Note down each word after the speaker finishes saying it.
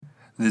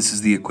This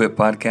is the Equip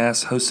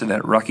Podcast, hosted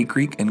at Rocky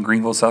Creek in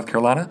Greenville, South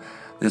Carolina.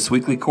 This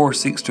weekly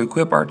course seeks to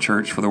equip our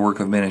church for the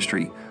work of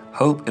ministry.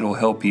 Hope it'll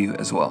help you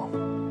as well.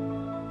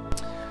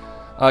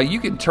 You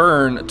can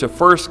turn to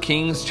 1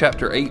 Kings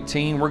chapter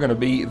 18. We're going to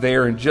be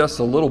there in just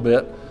a little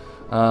bit.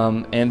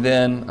 And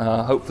then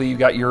hopefully you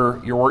got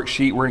your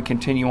worksheet. We're going to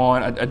continue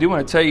on. I do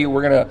want to tell you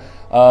we're going to,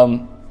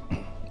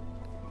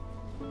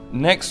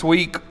 next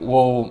week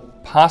will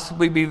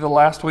possibly be the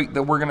last week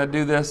that we're going to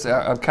do this.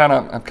 I've kind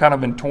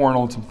of been torn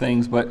on some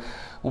things, but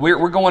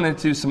we're going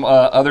into some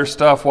other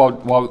stuff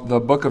while the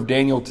book of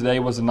Daniel today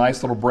was a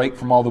nice little break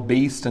from all the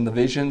beasts and the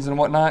visions and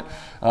whatnot.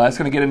 It's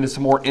going to get into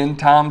some more end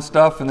time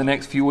stuff in the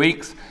next few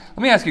weeks.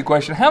 Let me ask you a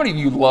question. How many of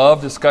you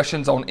love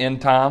discussions on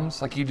end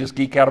times? Like you just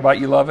geek out about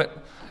it, you love it?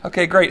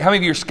 Okay, great. How many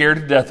of you are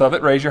scared to death of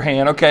it? Raise your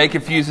hand. Okay,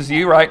 confuses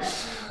you, right?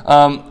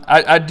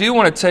 I do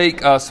want to take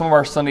some of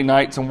our Sunday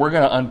nights and we're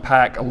going to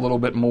unpack a little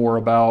bit more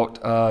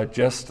about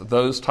just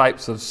those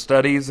types of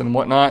studies and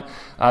whatnot.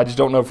 I just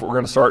don't know if we're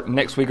going to start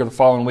next week or the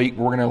following week.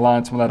 We're going to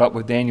line some of that up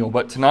with Daniel.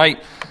 But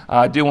tonight,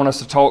 I do want us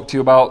to talk to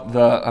you about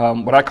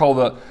the what I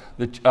call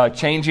the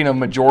changing of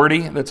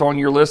majority that's on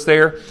your list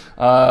there.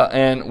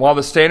 And while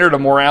the standard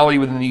of morality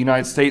within the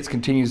United States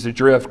continues to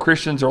drift,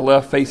 Christians are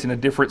left facing a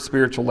different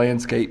spiritual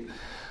landscape.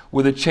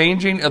 With the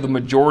changing of the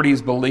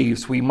majority's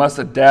beliefs, we must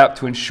adapt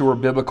to ensure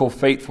biblical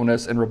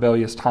faithfulness in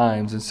rebellious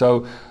times. And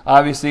so,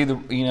 obviously,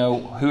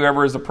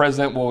 whoever is the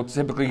president will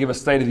typically give a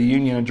State of the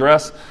Union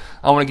address.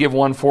 I want to give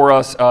one for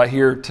us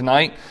here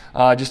tonight,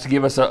 just to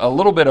give us a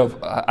little bit of,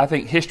 I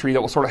think, history that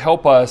will sort of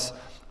help us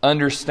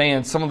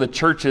understand some of the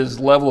church's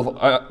level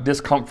of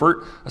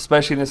discomfort,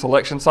 especially in this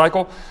election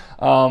cycle.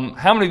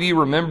 How many of you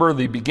remember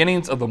the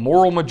beginnings of the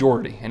moral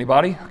majority?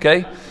 Anybody?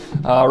 Okay.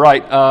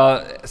 Right.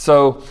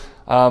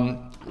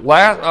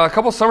 A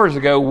couple summers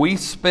ago, we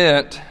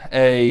spent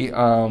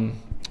a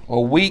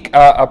week.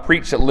 I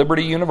preached at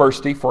Liberty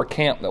University for a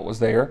camp that was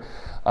there.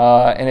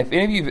 And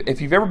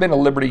if you've ever been to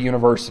Liberty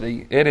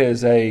University, it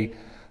is a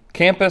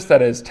campus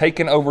that has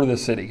taken over the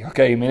city.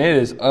 Okay, I mean it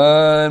is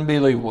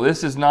unbelievable.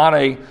 This is not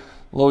a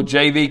little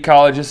JV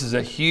college. This is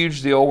a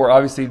huge deal. Where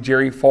obviously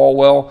Jerry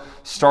Falwell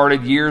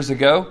started years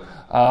ago,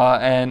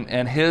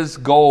 and his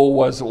goal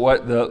was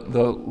what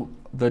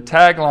the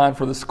tagline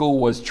for the school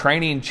was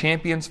training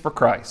champions for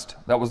Christ.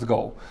 That was the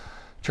goal.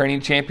 Training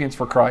champions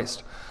for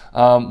Christ.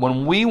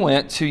 When we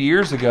went 2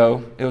 years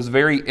ago, it was a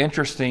very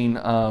interesting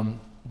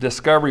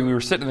discovery. We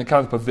were sitting in the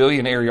kind of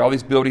pavilion area, all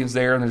these buildings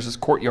there, and there's this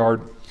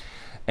courtyard.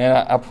 And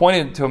I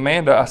pointed to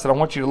Amanda. I said, I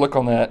want you to look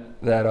on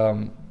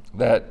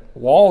that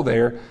wall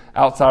there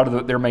outside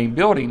of their main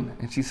building.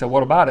 And she said,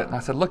 what about it? And I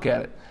said, look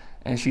at it.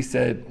 And she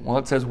said, well,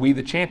 it says We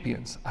the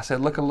Champions. I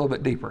said, look a little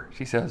bit deeper.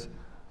 She says,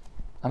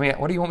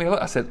 what do you want me to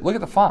look? I said, look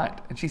at the font.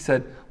 And she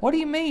said, what do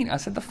you mean? I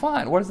said, the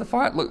font. What does the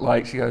font look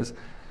like? She goes,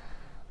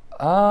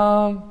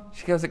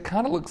 it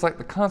kind of looks like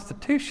the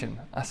Constitution.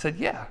 I said,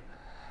 yeah.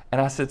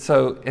 And I said,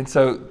 so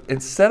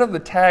instead of the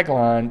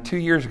tagline 2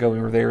 years ago when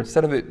we were there,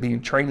 instead of it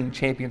being training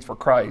champions for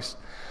Christ,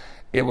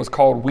 it was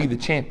called We the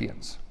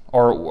Champions.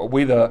 Or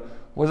We the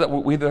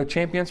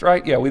Champions,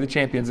 right? Yeah, We the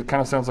Champions. It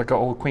kind of sounds like an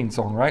old Queen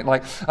song, right?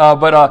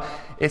 But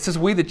it says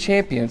We the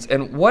Champions.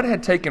 And what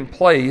had taken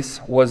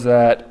place was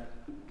that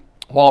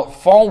while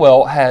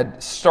Falwell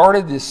had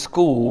started this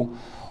school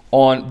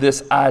on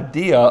this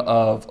idea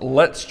of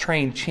let's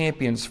train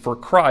champions for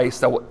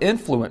Christ that will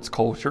influence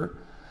culture,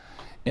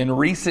 in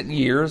recent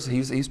years,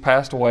 he's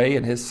passed away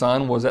and his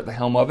son was at the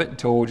helm of it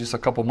until just a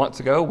couple months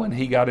ago when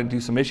he got into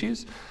some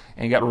issues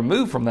and got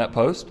removed from that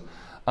post.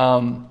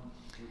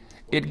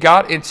 It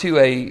got into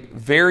a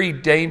very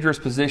dangerous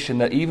position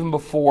that even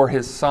before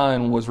his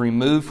son was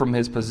removed from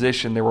his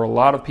position, there were a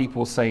lot of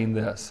people saying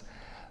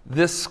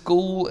this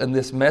school and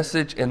this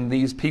message and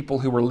these people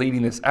who were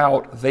leading this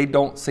out, they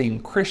don't seem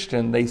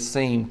Christian, they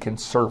seem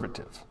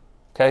conservative,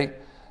 okay?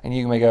 And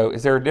you may go,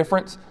 is there a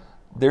difference?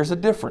 There's a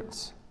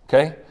difference,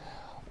 okay?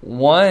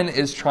 One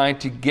is trying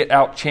to get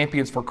out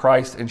champions for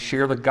Christ and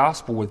share the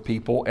gospel with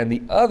people, and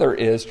the other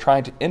is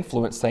trying to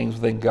influence things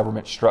within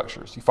government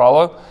structures. You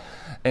follow?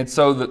 And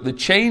so the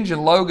change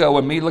in logo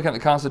and me looking at the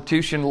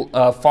Constitution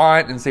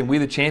font and saying We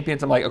the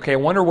Champions, I'm like, okay, I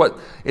wonder what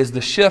is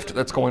the shift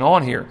that's going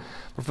on here.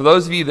 But for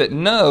those of you that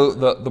know,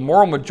 the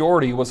moral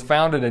majority was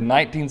founded in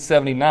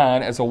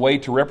 1979 as a way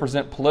to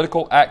represent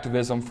political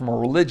activism from a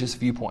religious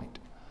viewpoint.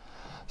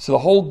 So the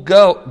whole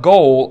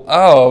goal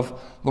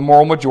of the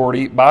moral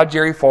majority by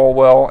Jerry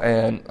Falwell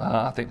and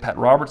I think Pat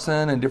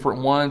Robertson and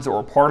different ones that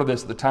were part of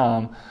this at the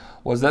time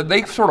was that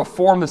they sort of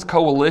formed this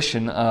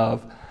coalition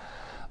of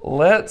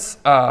let's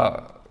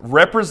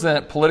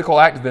represent political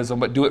activism,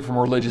 but do it from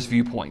a religious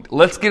viewpoint.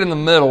 Let's get in the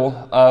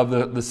middle of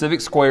the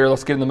civic square.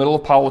 Let's get in the middle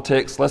of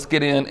politics. Let's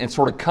get in and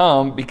sort of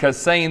come, because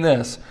saying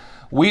this,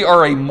 we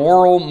are a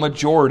moral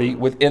majority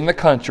within the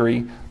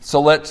country,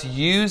 so let's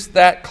use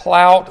that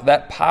clout,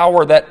 that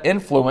power, that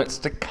influence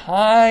to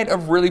kind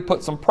of really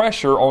put some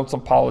pressure on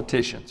some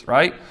politicians,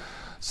 right?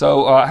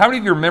 So how many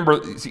of you remember,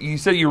 you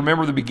said you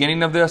remember the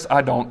beginning of this?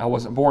 I don't. I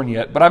wasn't born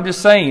yet. But I'm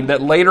just saying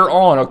that later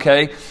on,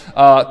 okay,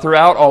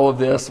 throughout all of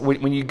this,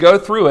 when you go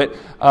through it,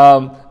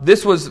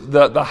 this was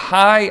the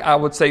high, I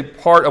would say,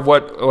 part of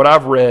what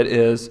I've read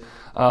is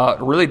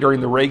really during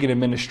the Reagan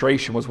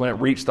administration was when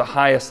it reached the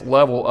highest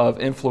level of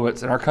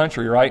influence in our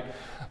country, right?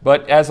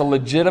 But as a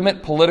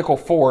legitimate political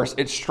force,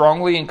 it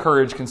strongly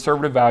encouraged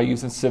conservative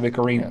values in civic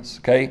arenas,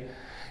 okay?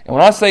 And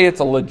when I say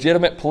it's a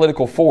legitimate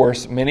political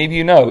force, many of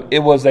you know it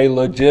was a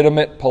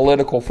legitimate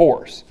political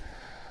force.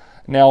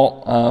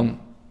 Now,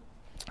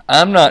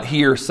 I'm not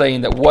here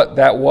saying that what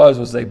that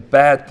was a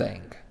bad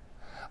thing.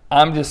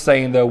 I'm just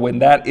saying, though, when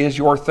that is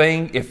your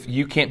thing, if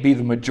you can't be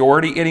the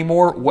majority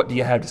anymore, what do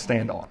you have to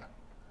stand on?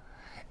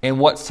 And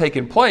what's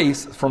taken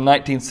place from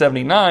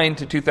 1979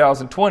 to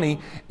 2020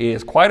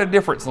 is quite a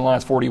difference in the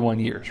last 41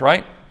 years,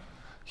 right?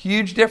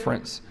 Huge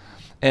difference.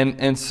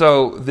 And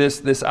so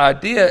this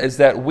idea is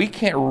that we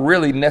can't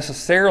really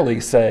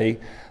necessarily say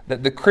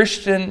that the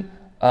Christian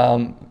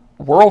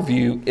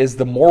worldview is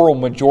the moral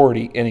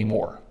majority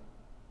anymore,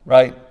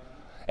 right?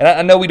 And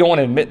I know we don't want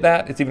to admit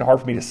that. It's even hard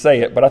for me to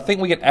say it. But I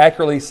think we can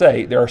accurately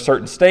say there are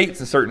certain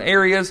states and certain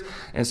areas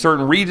and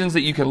certain regions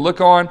that you can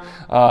look on.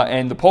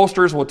 And the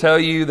pollsters will tell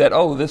you that,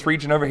 oh, this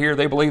region over here,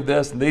 they believe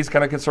this, and these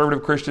kind of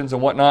conservative Christians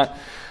and whatnot.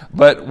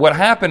 But what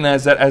happened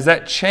is that as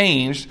that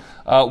changed,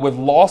 with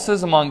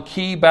losses among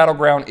key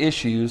battleground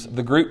issues,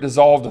 the group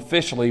dissolved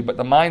officially, but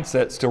the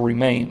mindset still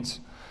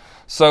remains.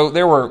 So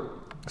there were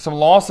some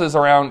losses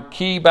around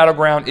key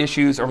battleground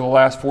issues over the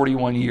last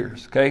 41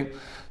 years, okay?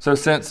 So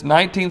since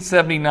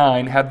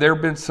 1979, have there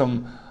been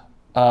some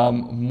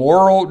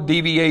moral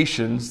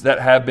deviations that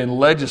have been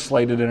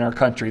legislated in our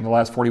country in the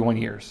last 41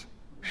 years?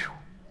 Whew.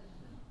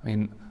 I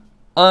mean,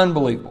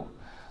 unbelievable.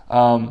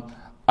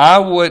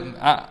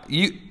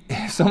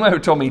 If somebody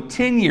told me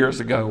 10 years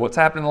ago what's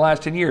happened in the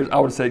last 10 years, I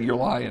would have said, you're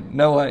lying.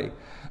 No way.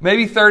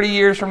 Maybe 30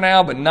 years from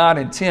now, but not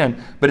in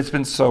 10. But it's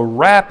been so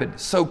rapid,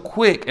 so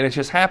quick, and it's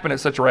just happened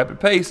at such a rapid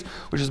pace,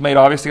 which has made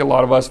obviously a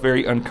lot of us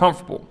very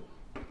uncomfortable.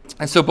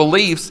 And so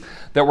beliefs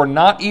that were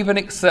not even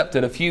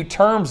accepted a few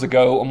terms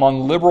ago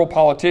among liberal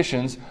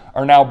politicians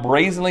are now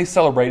brazenly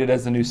celebrated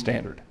as the new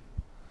standard.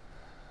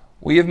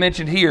 We have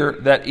mentioned here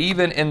that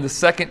even in the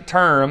second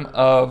term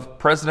of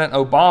President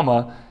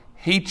Obama,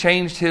 he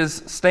changed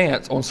his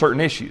stance on certain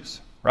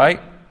issues,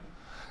 right?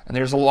 And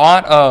there's a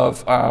lot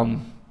of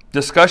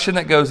discussion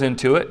that goes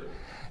into it.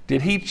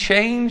 Did he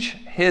change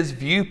his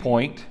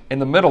viewpoint in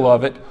the middle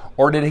of it,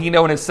 or did he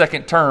know in his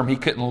second term he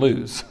couldn't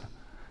lose?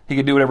 He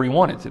could do whatever he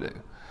wanted to do.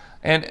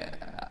 And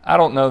I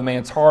don't know the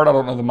man's heart, I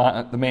don't know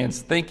the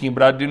man's thinking,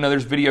 but I do know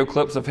there's video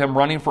clips of him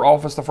running for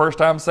office the first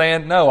time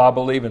saying, no, I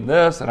believe in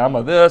this, and I'm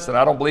a this, and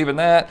I don't believe in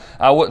that,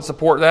 I wouldn't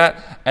support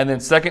that. And then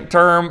second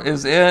term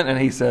is in, and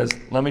he says,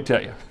 let me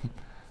tell you,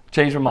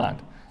 change my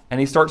mind.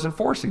 And he starts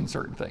enforcing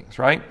certain things,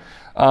 right?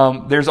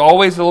 There's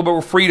always a little bit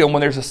of freedom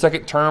when there's a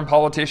second term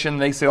politician,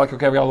 they say like,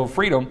 okay, we got a little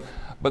freedom.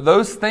 But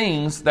those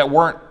things that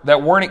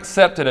weren't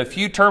accepted a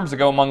few terms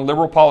ago among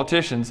liberal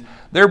politicians,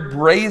 they're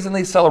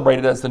brazenly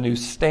celebrated as the new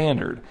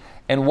standard.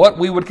 And what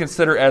we would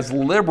consider as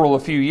liberal a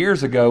few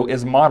years ago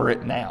is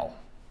moderate now,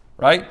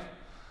 right?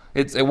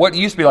 It's what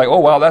used to be like, oh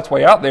wow, that's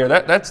way out there.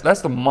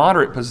 That's the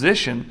moderate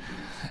position.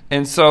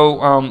 And so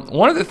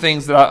one of the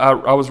things that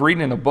I was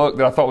reading in a book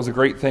that I thought was a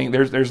great thing,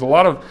 there's a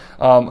lot of,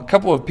 a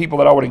couple of people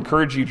that I would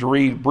encourage you to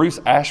read. Bruce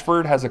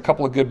Ashford has a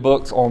couple of good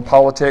books on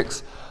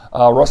politics.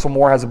 Russell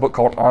Moore has a book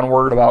called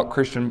Onward about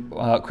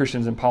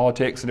Christians in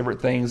politics and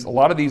different things. A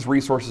lot of these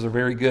resources are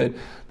very good.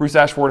 Bruce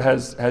Ashford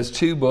has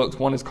two books.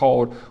 One is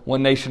called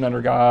One Nation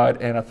Under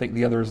God, and I think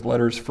the other is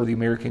Letters for the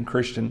American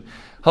Christian.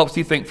 Helps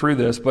you think through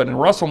this. But in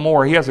Russell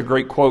Moore, he has a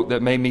great quote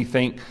that made me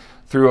think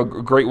through a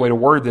great way to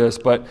word this.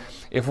 But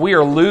if we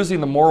are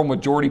losing the moral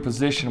majority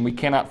position, we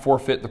cannot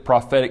forfeit the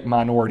prophetic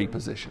minority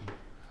position.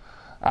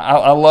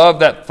 I love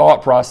that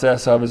thought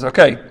process of is,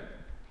 okay,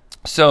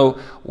 so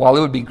while it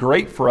would be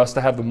great for us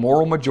to have the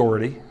moral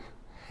majority,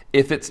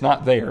 if it's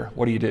not there,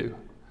 what do?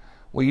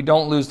 Well, you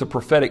don't lose the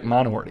prophetic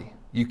minority.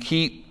 You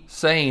keep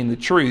saying the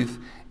truth,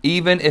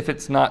 even if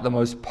it's not the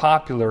most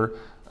popular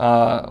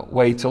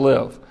way to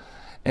live.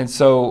 And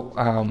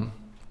so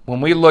when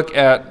we look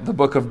at the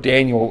book of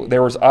Daniel,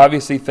 there was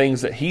obviously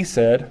things that he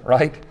said,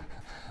 right,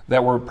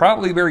 that were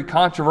probably very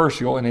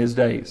controversial in his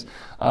days.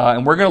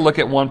 And we're going to look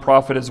at one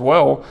prophet as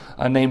well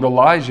named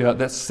Elijah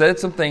that said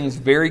some things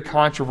very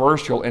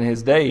controversial in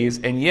his days.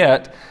 And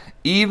yet,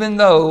 even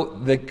though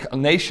the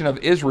nation of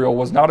Israel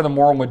was not in the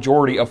moral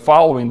majority of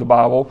following the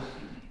Bible,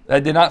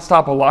 that did not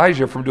stop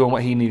Elijah from doing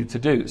what he needed to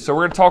do. So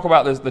we're going to talk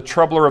about this, the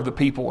troubler of the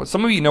people. And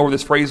some of you know where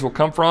this phrase will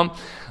come from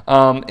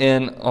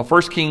in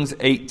 1 Kings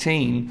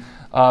 18.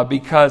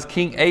 Because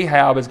King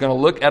Ahab is going to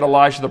look at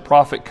Elijah the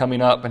prophet coming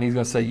up, and he's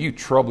going to say, you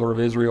troubler of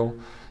Israel,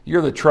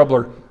 you're the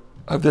troubler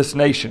of this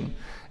nation.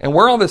 And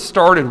where all this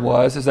started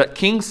is that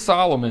King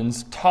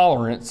Solomon's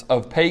tolerance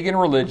of pagan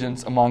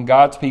religions among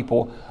God's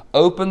people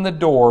opened the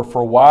door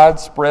for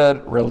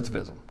widespread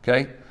relativism.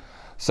 Okay,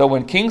 so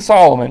when King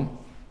Solomon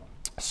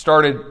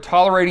started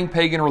tolerating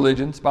pagan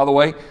religions. By the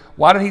way,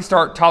 why did he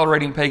start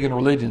tolerating pagan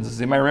religions?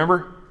 Does anybody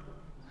remember?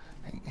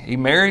 He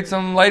married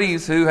some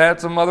ladies who had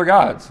some other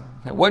gods.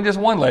 It wasn't just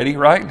one lady,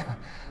 right?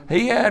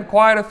 He had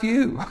quite a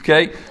few,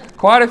 okay?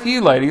 Quite a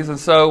few ladies. And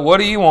so, what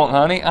do you want,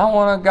 honey? I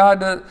want a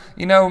god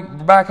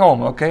to, back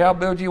home. Okay, I'll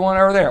build you one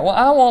over there. Well,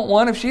 I want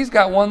one. If she's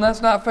got one,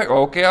 that's not fair.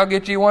 Okay, I'll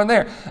get you one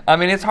there. I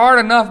mean, it's hard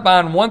enough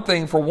buying one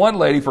thing for one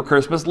lady for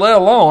Christmas, let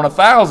alone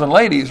 1,000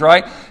 ladies,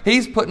 right?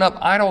 He's putting up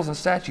idols and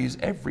statues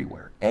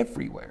everywhere.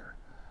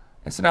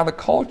 And so now the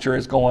culture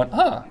is going,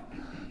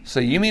 so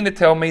you mean to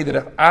tell me that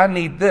if I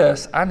need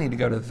this, I need to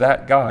go to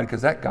that God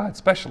because that God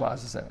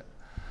specializes in it.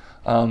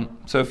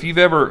 So if you've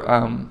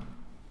ever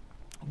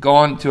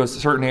gone to a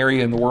certain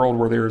area in the world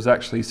where there's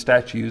actually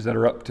statues that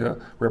are up to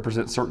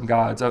represent certain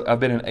gods. I've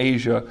been in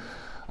Asia.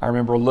 I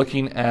remember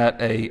looking at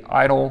a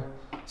idol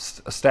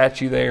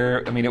statue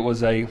there. I mean, it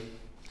was and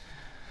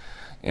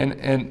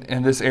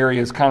this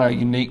area is kind of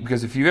unique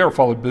because if you've ever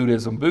followed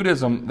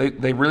Buddhism,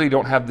 they really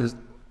don't have this.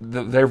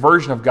 Their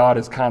version of God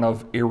is kind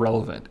of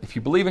irrelevant. If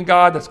you believe in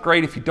God, that's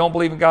great. If you don't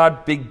believe in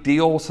God, big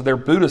deal. So their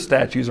Buddha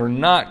statues are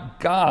not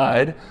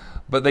God,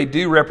 but they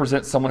do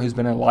represent someone who's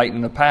been enlightened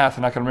in the path.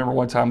 And I can remember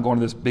one time going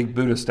to this big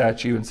Buddha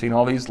statue and seeing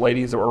all these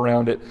ladies that were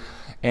around it.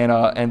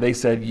 And they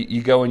said,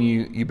 you go and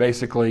you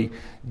basically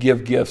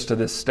give gifts to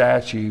this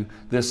statue,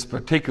 this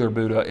particular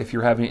Buddha, if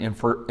you're having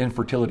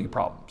infertility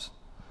problems.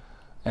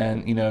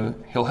 And,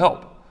 he'll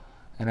help.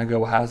 And I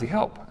go, well, how does he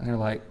help? And they're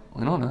like,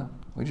 we don't know.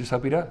 We just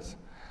hope he does.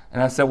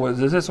 And I said, well,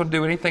 does this one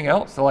do anything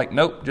else? They're like,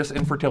 nope, just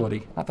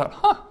infertility. I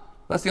thought,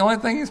 that's the only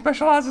thing he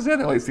specializes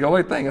in? At least the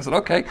only thing. I said,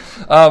 okay.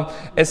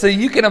 And so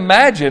you can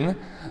imagine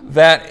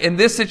that in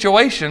this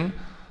situation,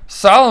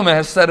 Solomon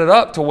has set it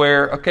up to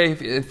where, okay,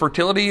 if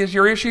fertility is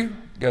your issue,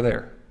 go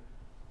there.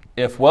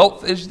 If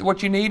wealth is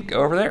what you need,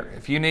 go over there.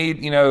 If you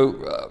need, you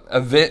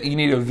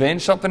need to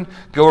avenge something,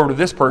 go over to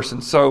this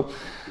person. So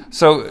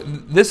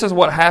this is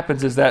what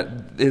happens is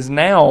that is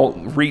now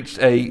reached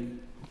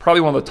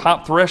probably one of the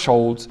top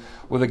thresholds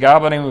with a guy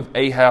by the name of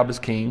Ahab as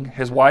king.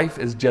 His wife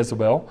is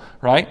Jezebel,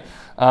 right?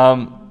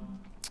 And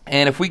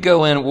if we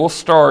go in, we'll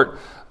start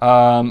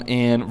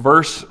in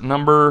verse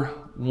number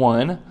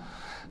 1. It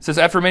says,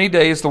 after many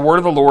days, the word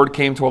of the Lord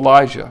came to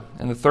Elijah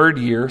in the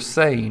 3rd year,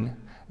 saying,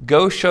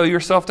 go show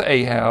yourself to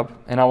Ahab,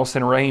 and I will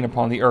send rain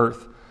upon the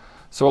earth.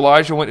 So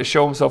Elijah went to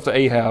show himself to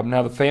Ahab.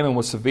 Now the famine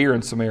was severe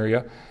in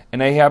Samaria,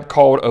 and Ahab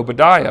called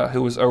Obadiah,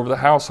 who was over the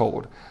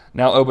household.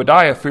 Now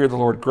Obadiah feared the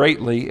Lord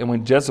greatly, and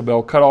when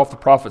Jezebel cut off the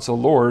prophets of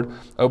the Lord,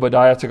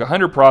 Obadiah took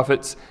 100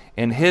 prophets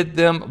and hid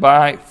them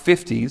by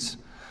 50s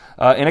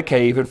in a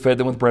cave and fed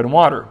them with bread and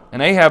water.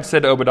 And Ahab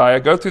said to Obadiah,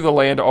 go through the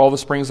land to all the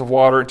springs of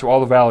water and to all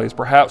the valleys.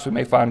 Perhaps we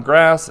may find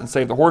grass and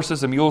save the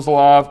horses and mules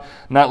alive,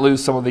 not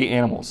lose some of the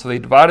animals. So they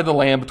divided the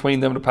land between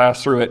them to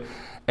pass through it.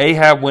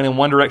 Ahab went in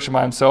one direction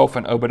by himself,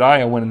 and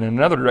Obadiah went in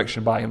another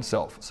direction by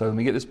himself. So let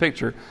me get this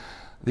picture.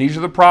 These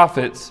are the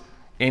prophets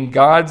in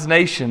God's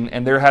nation,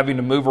 and they're having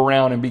to move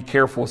around and be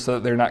careful so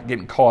that they're not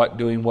getting caught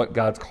doing what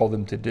God's called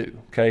them to do,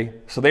 okay?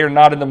 So they are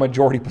not in the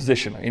majority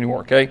position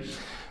anymore, okay?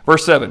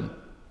 Verse 7.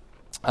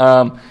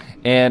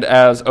 And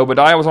as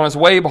Obadiah was on his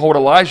way, behold,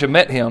 Elijah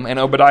met him, and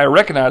Obadiah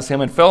recognized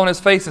him and fell on his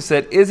face and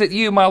said, is it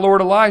you, my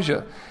lord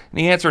Elijah? And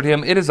he answered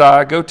him, it is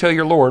I. Go tell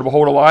your Lord,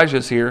 behold, Elijah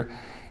is here.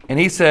 And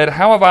he said,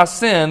 how have I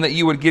sinned that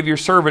you would give your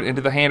servant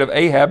into the hand of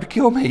Ahab to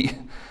kill me?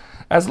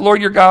 As the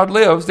Lord your God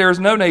lives, there is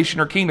no nation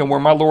or kingdom where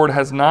my Lord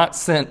has not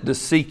sent to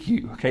seek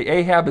you. Okay,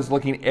 Ahab is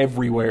looking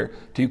everywhere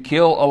to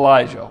kill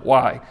Elijah.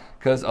 Why?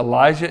 Because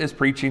Elijah is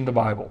preaching the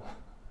Bible.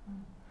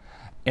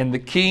 And the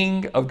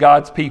king of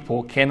God's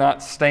people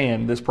cannot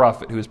stand this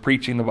prophet who is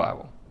preaching the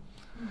Bible.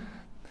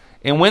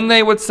 And when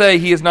they would say,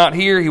 he is not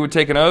here, he would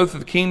take an oath of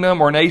the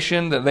kingdom or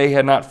nation that they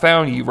had not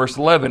found you. Verse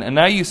 11, and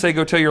now you say,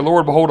 go tell your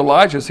Lord, behold,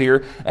 Elijah is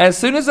here. As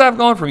soon as I have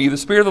gone from you, the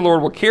Spirit of the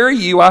Lord will carry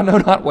you, I know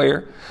not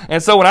where.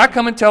 And so when I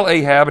come and tell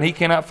Ahab, and he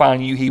cannot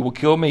find you, he will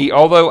kill me,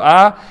 although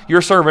I,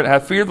 your servant,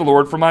 have feared the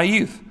Lord from my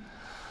youth.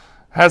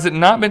 Has it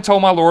not been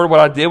told my Lord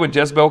what I did when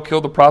Jezebel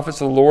killed the prophets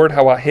of the Lord,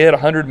 how I hid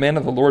 100 men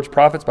of the Lord's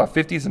prophets by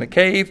 50s in a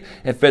cave,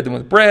 and fed them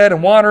with bread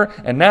and water?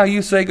 And now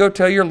you say, go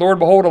tell your Lord,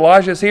 behold,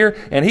 Elijah is here,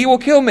 and he will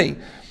kill me.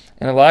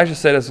 And Elijah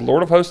said, as the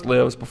Lord of hosts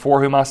lives,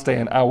 before whom I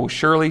stand, I will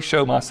surely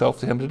show myself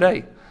to him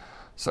today.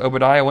 So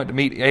Obadiah went to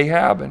meet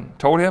Ahab and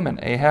told him, and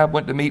Ahab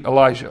went to meet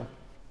Elijah.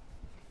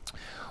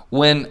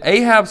 When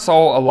Ahab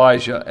saw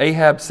Elijah,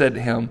 Ahab said to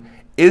him,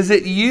 is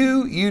it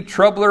you, you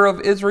troubler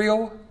of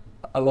Israel?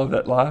 I love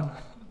that line.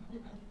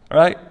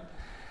 Right?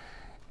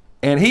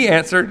 And he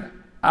answered,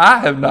 I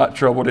have not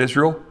troubled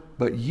Israel,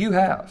 but you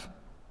have,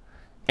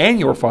 and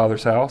your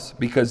father's house,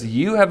 because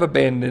you have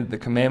abandoned the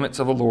commandments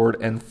of the Lord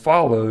and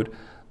followed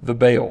the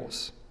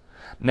Baals.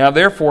 Now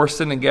therefore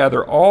send and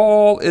gather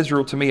all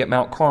Israel to me at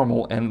Mount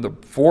Carmel, and the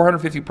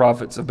 450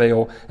 prophets of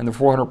Baal and the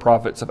 400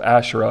 prophets of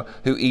Asherah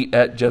who eat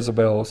at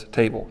Jezebel's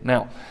table.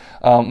 Now,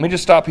 let me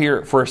just stop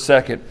here for a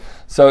second.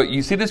 So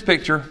you see this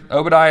picture.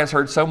 Obadiah has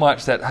heard so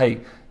much that,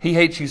 hey, He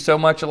hates you so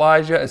much,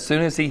 Elijah. As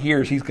soon as he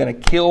hears he's going to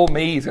kill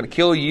me, he's going to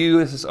kill you,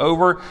 this is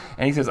over.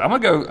 And he says, I'm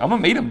going to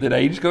meet him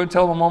today. You just go and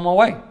tell him I'm on my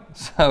way.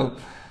 So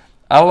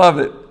I love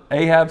it.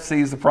 Ahab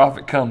sees the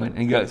prophet coming and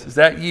he goes, is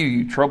that you,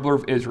 you troubler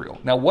of Israel?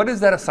 Now, what is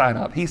that a sign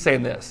of? He's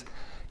saying this,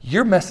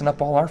 you're messing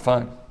up all our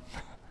fun.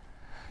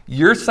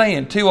 You're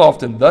saying too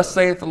often, thus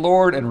saith the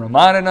Lord, and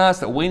reminding us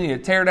that we need to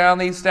tear down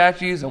these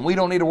statues and we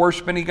don't need to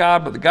worship any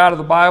God but the God of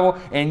the Bible,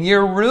 and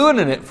you're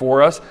ruining it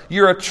for us.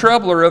 You're a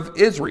troubler of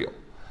Israel.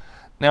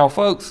 Now,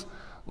 folks,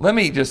 let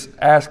me just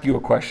ask you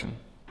a question.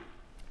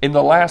 In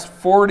the last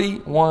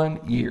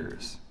 41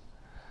 years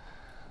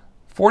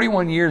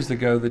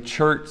ago, the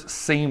church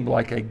seemed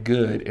like a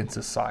good in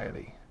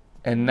society,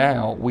 and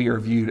now we are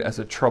viewed as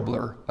a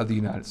troubler of the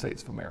United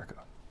States of America.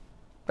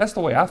 That's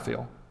the way I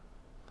feel.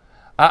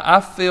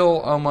 I feel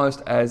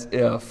almost as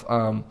if,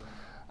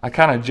 I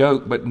kind of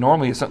joke, but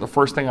normally it's not the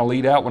first thing I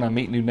lead out when I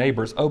meet new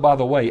neighbors. Oh, by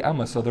the way, I'm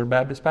a Southern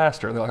Baptist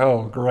pastor. They're like,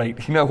 oh,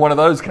 great. You know, one of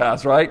those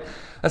guys, right?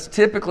 That's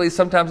typically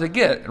sometimes they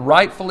get.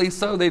 Rightfully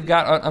so.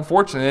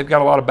 Unfortunately, they've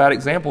got a lot of bad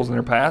examples in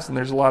their past, and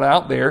there's a lot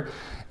out there.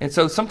 And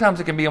so sometimes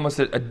it can be almost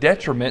a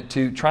detriment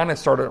to trying to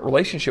start a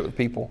relationship with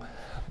people.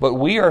 But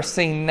we are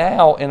seen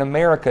now in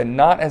America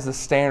not as a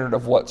standard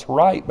of what's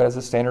right, but as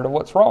a standard of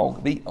what's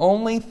wrong. The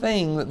only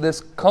thing that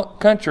this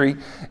country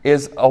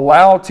is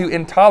allowed to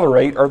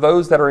intolerate are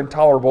those that are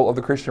intolerable of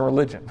the Christian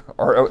religion,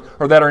 or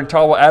that are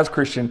intolerable as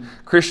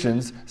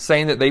Christians,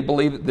 saying that they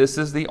believe that this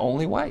is the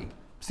only way.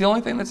 It's the only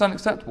thing that's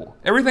unacceptable.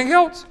 Everything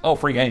else,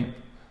 free game.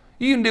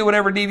 You can do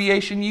whatever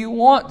deviation you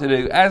want to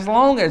do, as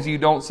long as you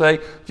don't say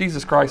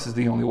Jesus Christ is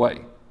the only way.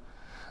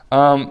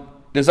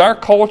 Does our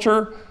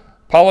culture,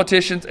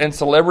 politicians and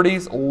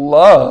celebrities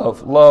love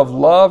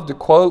to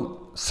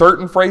quote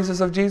certain phrases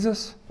of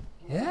Jesus?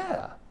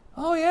 Yeah.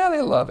 Oh yeah,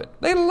 they love it.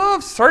 They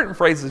love certain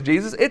phrases of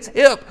Jesus. It's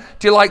hip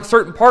to like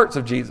certain parts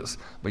of Jesus.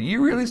 But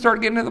you really start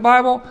getting into the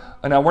Bible,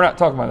 and now we're not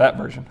talking about that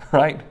version,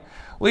 right?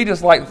 We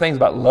just like things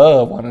about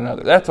love one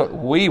another. That's what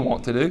we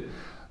want to do.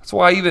 That's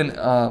why even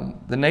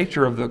the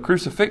nature of the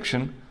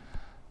crucifixion,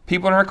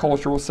 people in our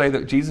culture will say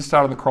that Jesus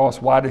died on the cross.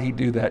 Why did he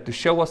do that? To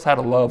show us how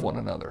to love one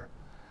another.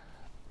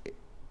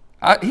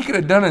 He could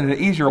have done it in an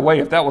easier way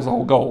if that was the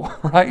whole goal,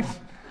 right?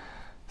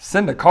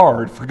 Send a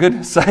card, for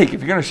goodness sake,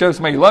 if you're going to show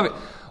somebody you love it.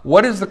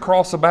 What is the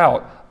cross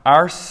about?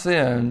 Our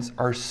sins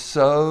are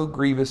so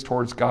grievous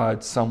towards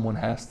God, someone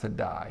has to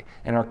die.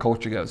 And our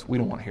culture goes, we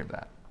don't want to hear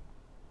that.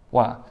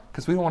 Why?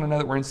 Because we don't want to know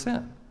that we're in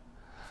sin.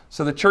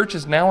 So the church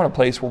is now in a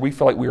place where we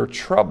feel like we are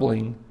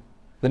troubling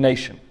the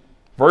nation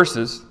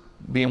versus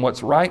being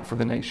what's right for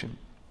the nation.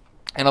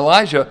 And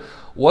Elijah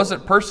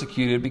wasn't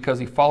persecuted because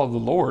he followed the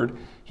Lord.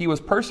 He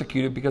was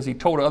persecuted because he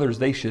told others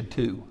they should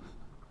too.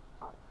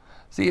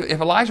 See,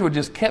 if Elijah would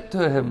just kept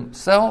to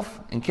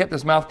himself and kept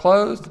his mouth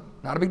closed,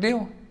 not a big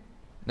deal.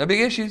 No big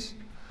issues.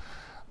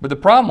 But the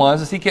problem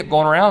was he kept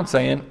going around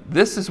saying,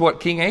 this is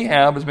what King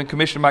Ahab has been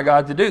commissioned by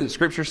God to do. The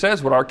Scripture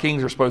says what our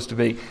kings are supposed to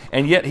be.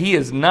 And yet he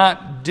is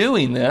not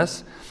doing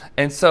this.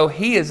 And so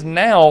he is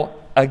now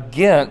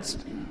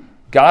against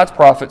God's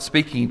prophet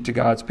speaking to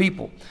God's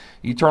people.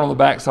 You turn on the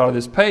back side of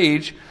this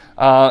page,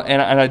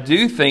 and I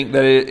do think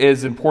that it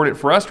is important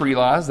for us to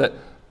realize that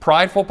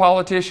prideful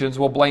politicians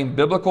will blame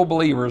biblical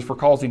believers for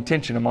causing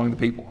tension among the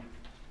people.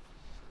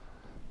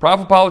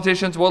 Prideful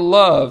politicians will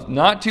love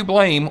not to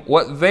blame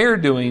what they're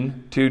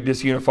doing to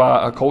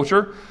disunify a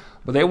culture,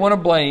 but they want to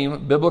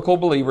blame biblical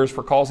believers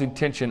for causing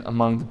tension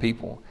among the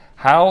people.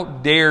 How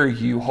dare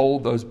you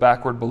hold those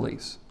backward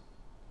beliefs?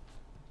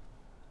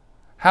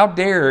 How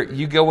dare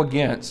you go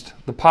against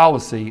the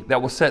policy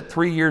that was set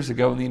 3 years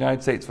ago in the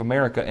United States of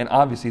America, and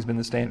obviously has been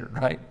the standard,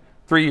 right?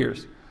 3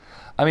 years.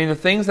 I mean, the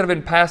things that have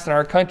been passed in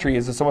our country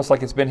is it's almost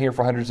like it's been here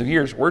for hundreds of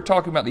years. We're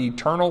talking about the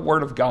eternal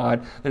Word of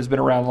God that has been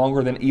around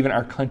longer than even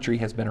our country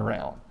has been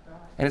around.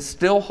 And it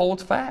still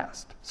holds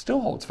fast.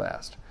 Still holds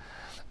fast.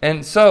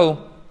 And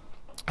so,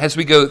 as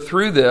we go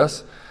through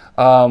this,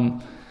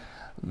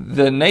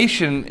 the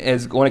nation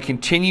is going to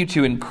continue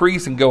to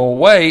increase and go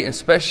away,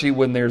 especially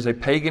when there's a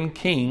pagan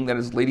king that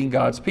is leading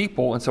God's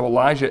people. And so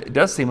Elijah, it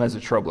does seem as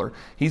a troubler.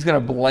 He's going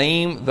to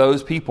blame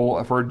those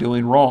people for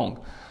doing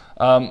wrong.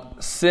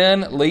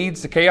 Sin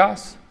leads to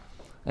chaos,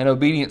 and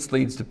obedience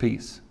leads to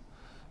peace.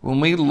 When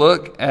we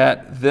look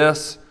at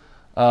this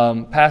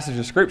passage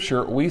of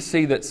Scripture, we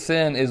see that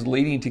sin is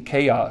leading to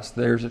chaos.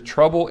 There's a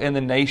trouble in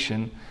the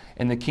nation,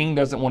 and the king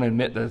doesn't want to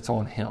admit that it's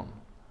on him.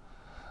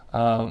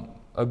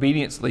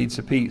 Obedience leads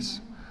to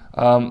peace.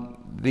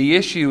 The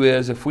issue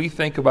is, if we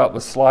think about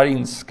the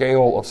sliding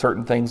scale of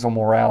certain things on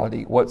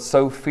morality, what's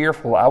so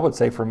fearful, I would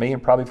say for me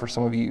and probably for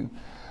some of you,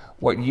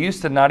 what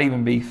used to not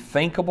even be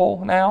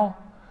thinkable now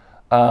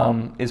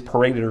is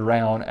paraded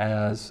around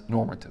as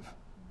normative,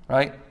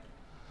 right?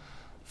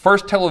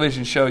 First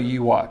television show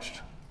you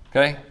watched,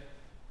 okay?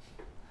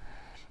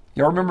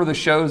 Y'all remember the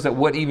shows that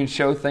wouldn't even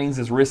show things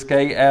as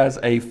risque as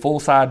a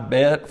full-size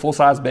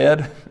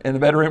bed in the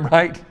bedroom,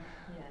 right?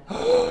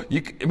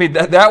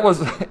 Yeah. That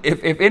was,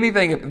 if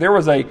anything, if there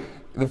was a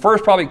the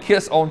first probably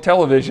kiss on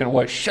television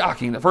was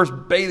shocking. The first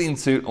bathing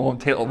suit on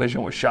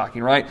television was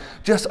shocking, right?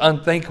 Just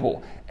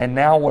unthinkable. And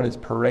now what is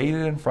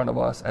paraded in front of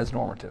us as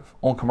normative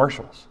on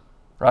commercials,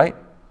 right?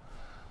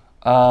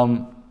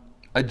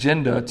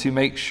 Agenda to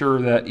make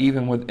sure that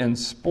even within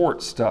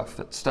sports stuff,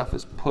 that stuff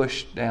is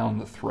pushed down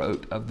the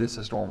throat of this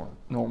is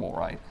normal,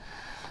 right?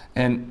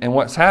 And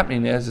what's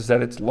happening is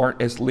that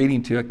it's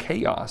leading to a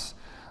chaos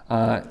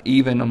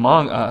even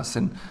among us.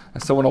 And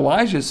so when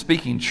Elijah is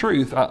speaking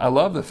truth, I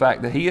love the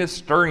fact that he is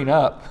stirring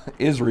up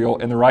Israel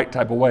in the right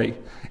type of way.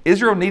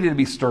 Israel needed to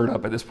be stirred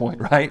up at this point,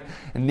 right?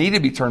 And needed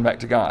to be turned back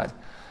to God.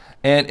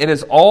 And it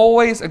is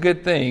always a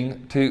good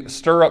thing to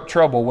stir up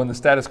trouble when the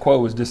status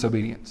quo is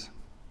disobedience.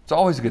 It's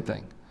always a good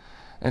thing.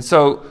 And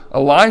so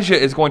Elijah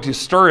is going to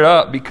stir it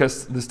up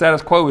because the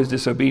status quo is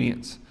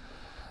disobedience.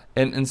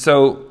 And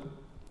so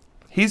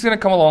he's going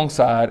to come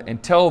alongside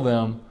and tell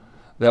them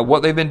that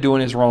what they've been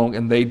doing is wrong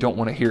and they don't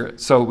want to hear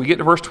it. So we get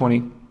to verse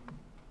 20,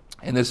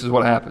 and this is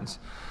what happens.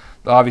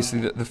 Obviously,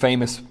 the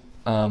famous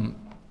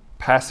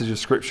passage of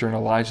Scripture in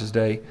Elijah's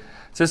day.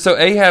 It says, "So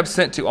Ahab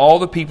sent to all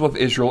the people of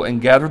Israel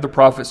and gathered the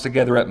prophets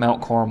together at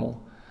Mount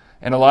Carmel.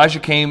 And Elijah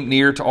came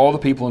near to all the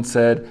people and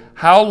said,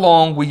 'How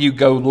long will you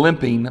go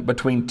limping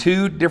between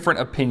two different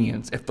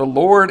opinions? If the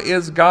Lord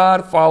is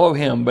God, follow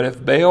him. But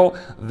if Baal,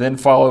 then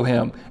follow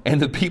him.' And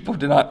the people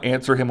did not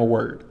answer him a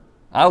word."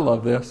 I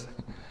love this.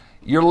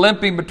 You're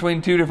limping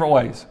between two different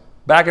ways,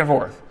 back and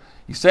forth.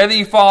 You say that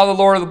you follow the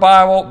Lord of the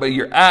Bible, but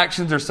your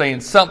actions are saying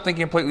something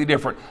completely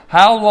different.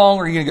 How long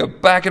are you going to go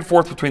back and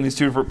forth between these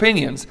two different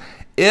opinions?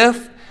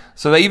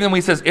 So that even when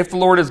he says, if the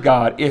Lord is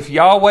God, if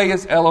Yahweh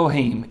is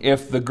Elohim,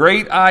 if the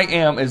great I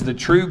am is the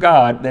true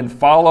God, then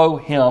follow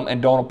him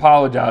and don't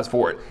apologize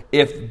for it.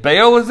 If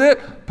Baal is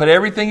it, put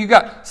everything you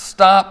got.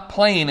 Stop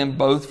playing in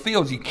both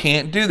fields. You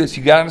can't do this.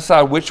 You got to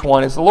decide which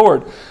one is the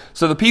Lord.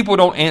 So the people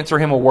don't answer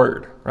him a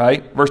word,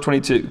 right? Verse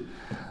 22.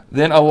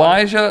 Then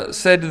Elijah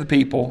said to the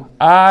people,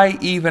 "I,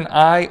 even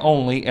I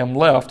only, am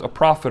left a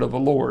prophet of the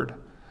Lord.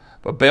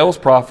 But Baal's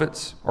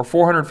prophets are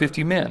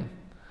 450 men.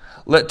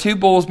 Let 2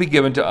 bulls be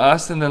given to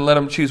us, and then let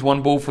them choose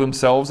 1 bull for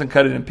themselves and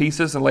cut it in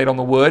pieces and lay it on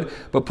the wood,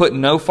 but put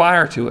no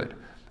fire to it.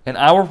 And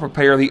I will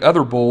prepare the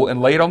other bull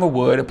and lay it on the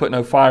wood and put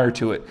no fire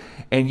to it.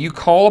 And you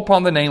call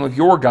upon the name of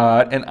your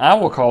God, and I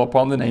will call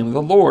upon the name of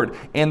the Lord.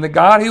 And the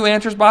God who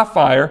answers by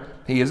fire,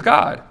 he is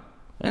God."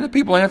 And the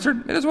people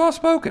answered, "It is well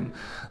spoken."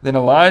 Then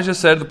Elijah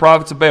said to the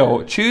prophets of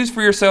Baal, "Choose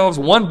for yourselves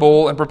 1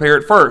 bull and prepare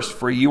it first,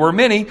 for you are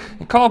many,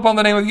 and call upon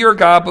the name of your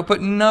God, but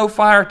put no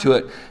fire to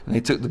it." And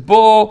they took the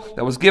bull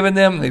that was given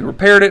them, and they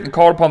prepared it and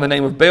called upon the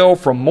name of Baal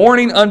from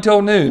morning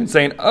until noon,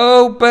 saying,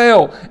 "O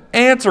Baal,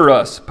 answer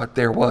us." But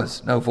there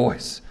was no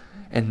voice,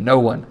 and no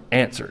one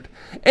answered.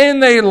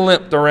 And they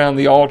limped around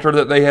the altar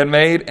that they had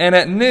made, and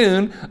at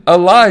noon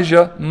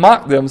Elijah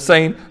mocked them,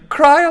 saying,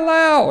 "Cry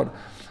aloud.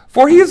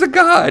 For he is a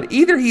god.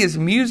 Either he is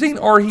musing,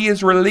 or he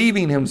is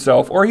relieving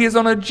himself, or he is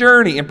on a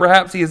journey, and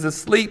perhaps he is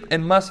asleep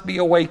and must be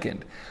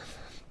awakened."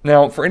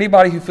 Now, for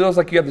anybody who feels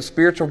like you have the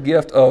spiritual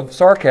gift of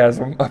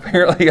sarcasm,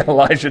 apparently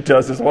Elijah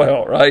does as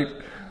well, right?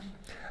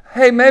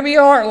 Hey, maybe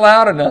you aren't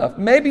loud enough.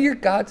 Maybe your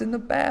God's in the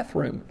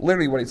bathroom.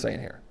 Literally what he's saying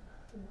here.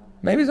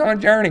 Maybe he's on a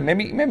journey.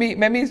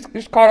 Maybe he's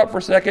just caught up for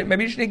a second.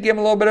 Maybe you just need to give him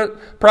a little bit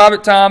of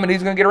private time and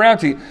he's going to get around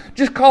to you.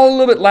 Just call a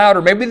little bit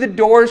louder. Maybe the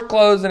door's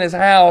closed in his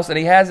house and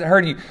he hasn't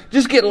heard you.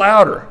 Just get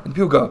louder. And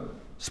people go,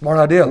 "Smart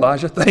idea,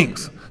 Elijah.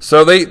 Thanks."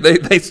 So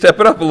they step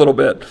it up a little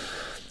bit.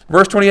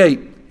 Verse 28,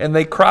 "And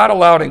they cried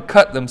aloud and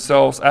cut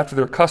themselves after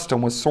their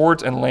custom with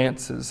swords and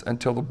lances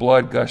until the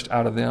blood gushed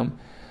out of them.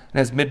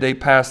 And as midday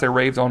passed, they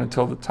raved on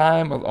until the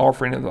time of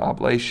offering of the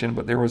oblation,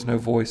 but there was no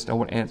voice. No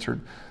one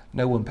answered.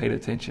 No one paid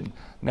attention."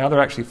 Now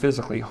they're actually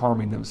physically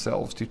harming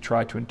themselves to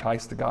try to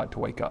entice the God to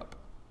wake up.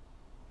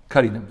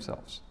 Cutting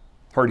themselves,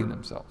 hurting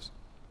themselves,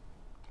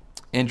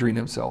 injuring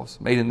themselves,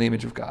 made in the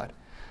image of God.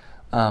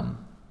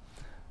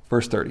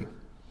 Verse 30.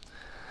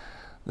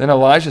 Then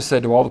Elijah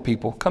said to all the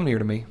people, "Come near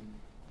to me."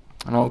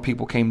 And all the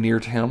people came near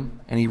to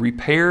him, and he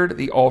repaired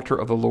the altar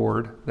of the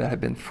Lord that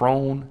had been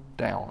thrown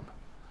down.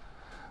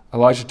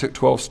 Elijah took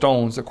 12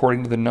 stones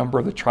according to the number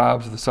of the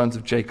tribes of the sons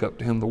of Jacob,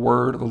 to whom the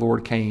word of the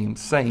Lord came,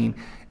 saying,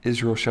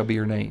 "Israel shall be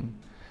your name."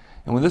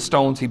 And with the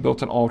stones he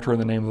built an altar in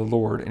the name of the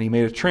Lord. And he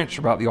made a trench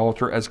about the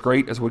altar as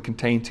great as would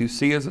contain 2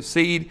 seahs of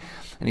seed.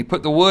 And he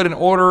put the wood in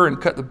order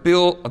and cut the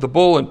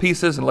bull in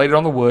pieces and laid it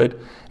on the wood.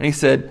 And he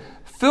said,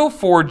 "Fill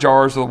 4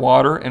 jars of the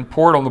water and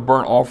pour it on the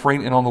burnt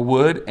offering and on the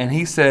wood." And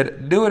he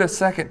said, "Do it a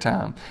second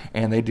time."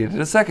 And they did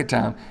it a second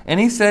time. And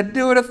he said,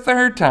 "Do it a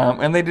third time."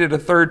 And they did it a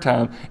third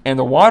time. And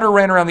the water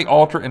ran around the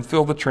altar and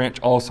filled the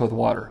trench also with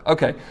water.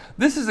 Okay,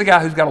 this is a guy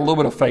who's got a little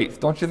bit of faith,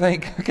 don't you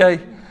think?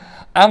 Okay,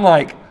 I'm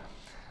like,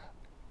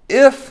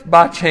 if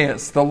by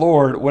chance the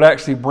Lord would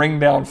actually bring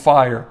down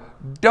fire,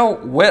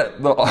 don't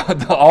wet the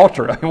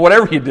altar. I mean,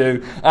 whatever you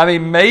do,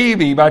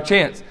 maybe by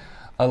chance.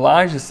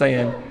 Elijah's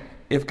saying,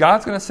 if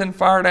God's going to send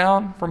fire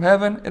down from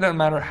heaven, it doesn't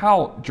matter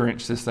how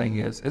drenched this thing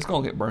is. It's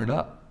going to get burned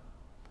up.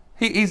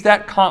 He's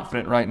that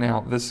confident right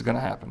now this is going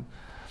to happen.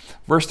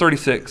 Verse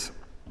 36.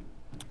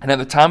 And at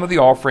the time of the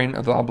offering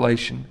of the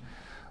oblation,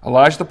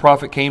 Elijah the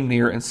prophet came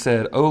near and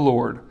said, O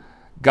Lord,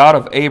 God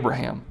of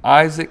Abraham,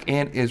 Isaac,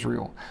 and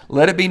Israel,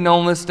 let it be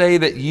known this day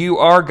that you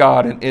are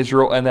God in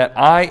Israel, and that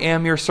I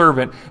am your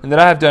servant, and that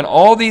I have done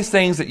all these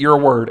things at your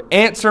word.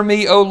 Answer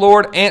me, O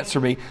Lord, answer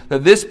me,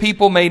 that this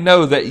people may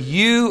know that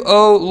you,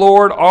 O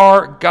Lord,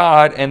 are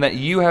God, and that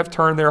you have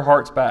turned their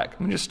hearts back.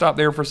 Let me just stop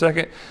there for a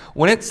second.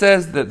 When it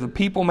says that the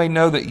people may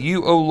know that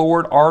you, O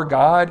Lord, are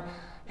God,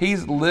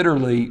 he's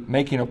literally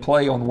making a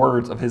play on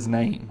words of his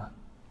name.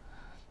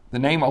 The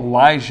name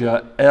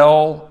Elijah,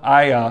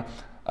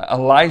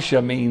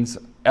 Elisha means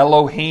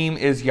Elohim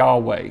is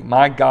Yahweh.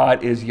 My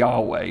God is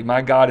Yahweh.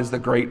 My God is the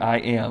great I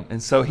am.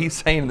 And so he's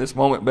saying in this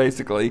moment,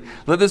 basically,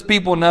 let this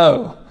people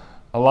know,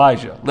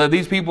 Elijah, let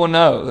these people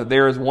know that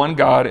there is one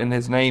God and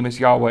his name is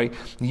Yahweh.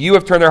 You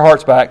have turned their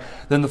hearts back.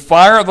 Then the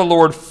fire of the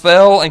Lord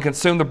fell and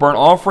consumed the burnt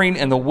offering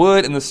and the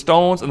wood and the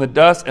stones and the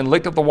dust and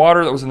licked up the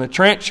water that was in the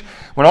trench.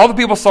 When all the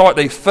people saw it,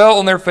 they fell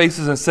on their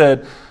faces and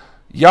said,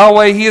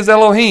 Yahweh, he is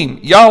Elohim.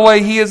 Yahweh,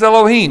 he is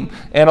Elohim.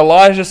 And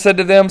Elijah said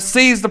to them,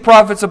 seize the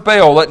prophets of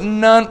Baal. Let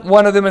none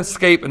one of them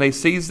escape. And they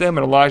seized them,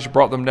 and Elijah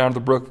brought them down to the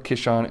brook of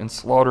Kishon and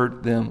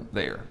slaughtered them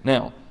there.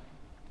 Now,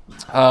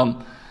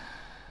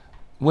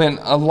 when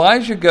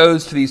Elijah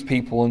goes to these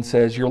people and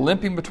says, you're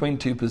limping between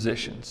two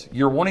positions.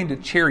 You're wanting to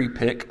cherry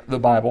pick the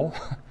Bible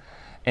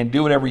and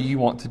do whatever you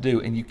want to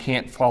do, and you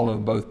can't follow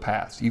both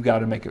paths. You've got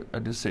to make a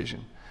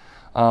decision.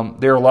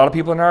 There are a lot of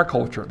people in our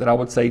culture that I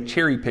would say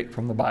cherry pick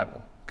from the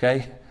Bible.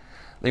 Okay?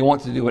 They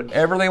want to do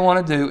whatever they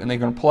want to do, and they're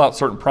going to pull out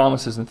certain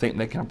promises and think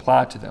they can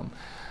apply to them.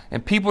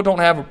 And people don't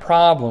have a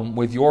problem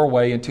with your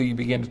way until you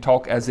begin to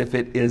talk as if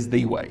it is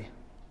the way.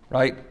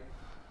 Right?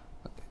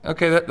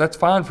 Okay, that's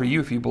fine for you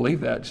if you believe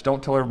that. Just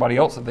don't tell everybody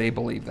else that they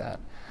believe that.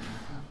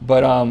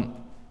 But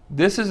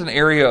this is an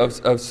area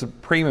of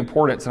supreme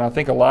importance, and I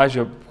think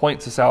Elijah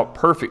points this out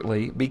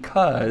perfectly,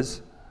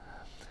 because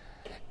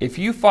if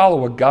you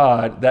follow a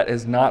God that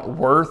is not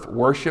worth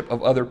worship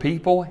of other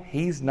people,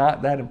 he's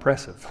not that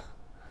impressive.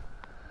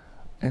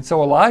 And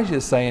so Elijah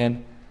is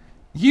saying,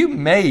 you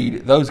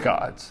made those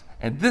gods,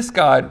 and this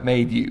God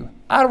made you.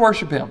 I'd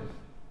worship him.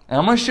 And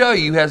I'm going to show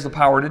you he has the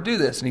power to do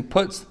this. And he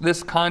puts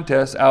this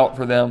contest out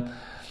for them.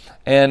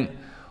 And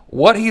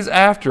what he's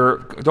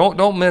after,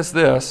 don't miss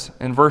this.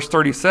 In verse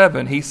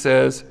 37, he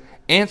says,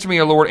 answer me,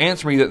 O Lord,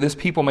 answer me, that this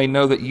people may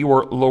know that you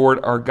are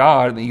Lord our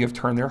God, and that you have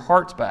turned their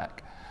hearts back.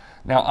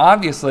 Now,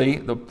 obviously,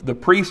 the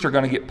priests are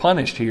going to get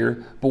punished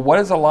here, but what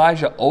is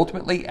Elijah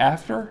ultimately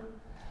after?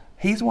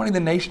 He's wanting the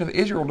nation of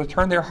Israel to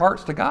turn their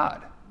hearts to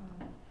God.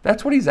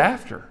 That's what he's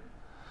after.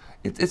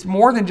 It's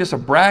more than just a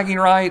bragging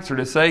rights or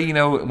to say,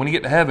 when you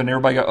get to heaven,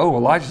 everybody go, oh,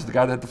 Elijah's the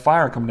guy that had the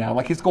fire come down.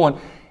 Like he's going,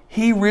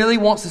 he really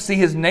wants to see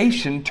his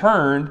nation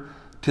turned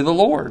to the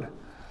Lord.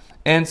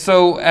 And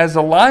so, as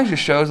Elijah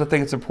shows, I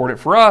think it's important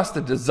for us,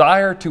 the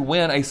desire to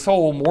win a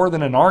soul more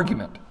than an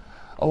argument.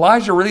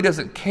 Elijah really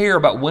doesn't care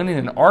about winning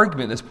an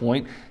argument at this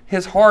point.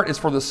 His heart is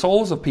for the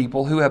souls of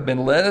people who have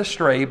been led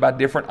astray by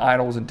different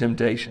idols and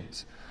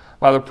temptations,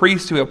 by the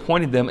priests who have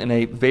pointed them in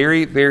a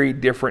very, very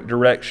different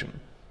direction.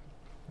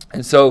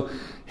 And so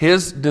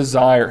his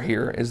desire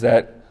here is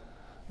that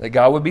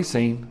God would be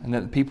seen and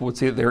that the people would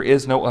see that there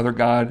is no other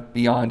God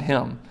beyond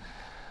him.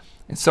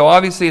 And so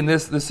obviously in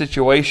this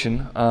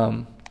situation,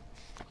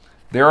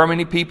 there are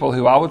many people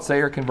who I would say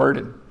are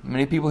converted,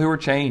 many people who are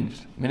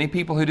changed, many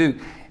people who do.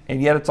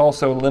 And yet it's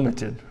also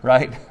limited,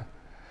 right?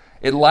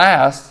 It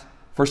lasts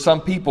for some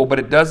people, but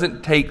it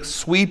doesn't take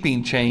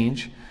sweeping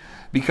change,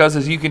 because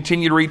as you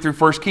continue to read through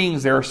 1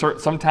 Kings, there are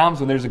some times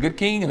when there's a good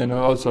king and then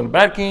also a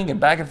bad king, and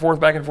back and forth,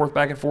 back and forth,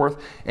 back and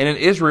forth. And in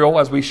Israel,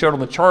 as we showed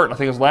on the chart, I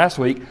think it was last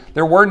week,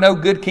 there were no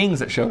good kings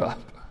that showed up.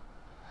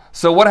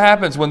 So what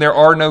happens when there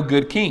are no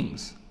good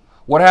kings?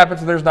 What happens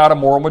when there's not a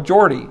moral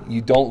majority?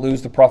 You don't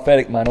lose the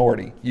prophetic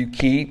minority. You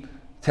keep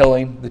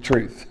telling the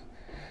truth.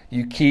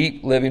 You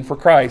keep living for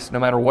Christ no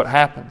matter what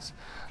happens.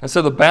 And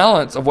so the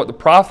balance of what the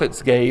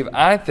prophets gave,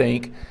 I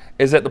think,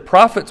 is that the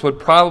prophets would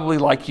probably,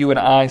 like you and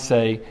I,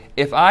 say,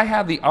 if I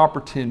have the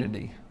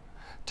opportunity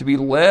to be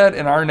led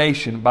in our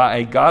nation by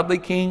a godly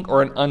king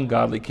or an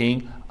ungodly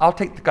king, I'll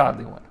take the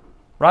godly one,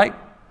 right?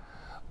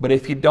 But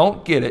if you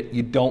don't get it,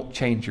 you don't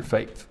change your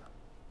faith.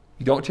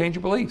 You don't change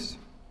your beliefs.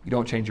 You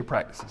don't change your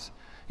practices.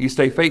 You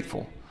stay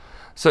faithful.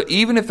 So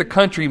even if the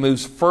country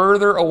moves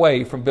further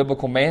away from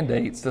biblical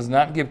mandates, does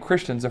not give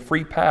Christians a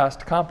free pass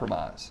to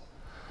compromise.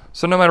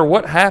 So no matter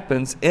what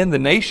happens in the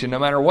nation, no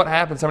matter what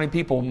happens, how many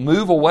people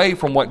move away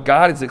from what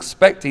God is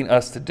expecting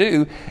us to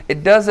do,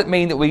 it doesn't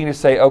mean that we can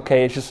just say,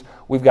 okay, it's just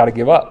we've got to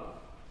give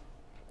up.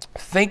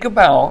 Think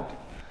about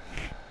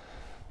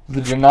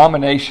the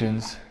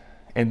denominations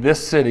in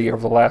this city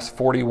over the last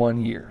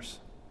 41 years.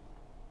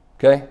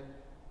 Okay?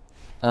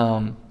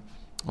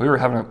 We were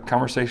having a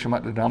conversation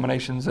about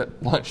denominations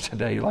at lunch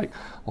today. Like,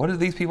 what do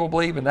these people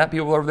believe and that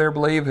people over there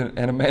believe? And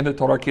Amanda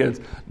told our kids,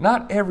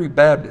 not every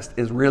Baptist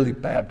is really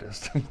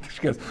Baptist. She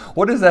goes,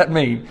 what does that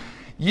mean?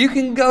 You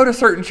can go to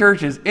certain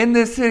churches in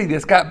this city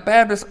that's got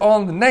Baptist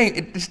on the name.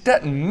 It just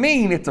doesn't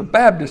mean it's a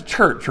Baptist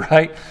church,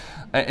 right?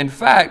 In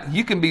fact,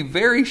 you can be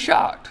very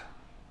shocked.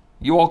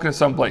 You walk into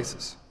some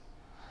places.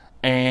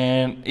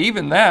 And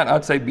even that,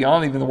 I'd say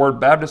beyond even the word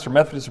Baptist or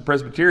Methodist or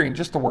Presbyterian,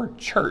 just the word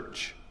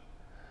church.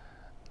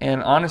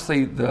 And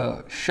honestly,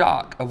 the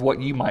shock of what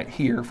you might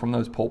hear from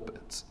those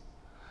pulpits.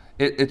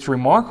 It's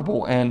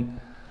remarkable. And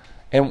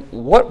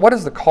what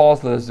is the cause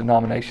of those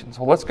denominations?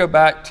 Well, let's go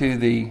back to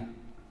the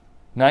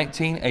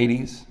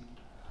 1980s.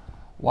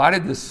 Why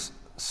did this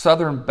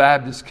Southern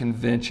Baptist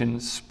Convention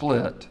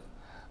split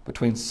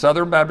between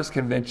Southern Baptist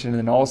Convention and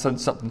then all of a sudden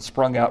something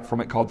sprung out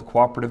from it called the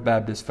Cooperative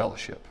Baptist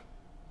Fellowship?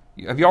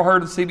 Have y'all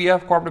heard of the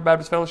CBF, Cooperative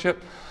Baptist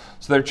Fellowship?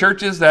 So they're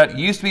churches that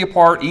used to be a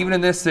part, even in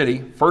this city.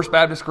 First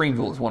Baptist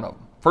Greenville is one of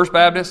them. First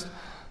Baptist,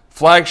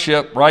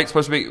 flagship, right?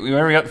 Supposed to be,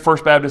 remember we got the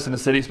First Baptist in the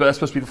city, so that's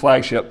supposed to be the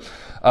flagship.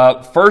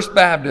 First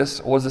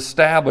Baptist was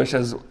established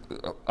as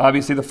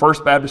obviously the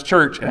First Baptist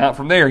Church, and out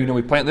from there,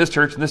 we plant this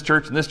church, and this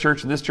church, and this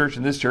church, and this church,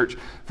 and this church.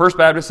 First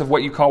Baptist of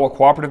what you call a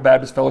Cooperative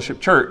Baptist Fellowship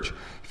Church.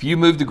 If you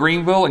move to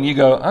Greenville and you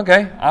go,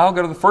 okay, I'll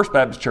go to the First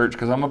Baptist Church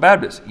because I'm a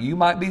Baptist, you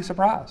might be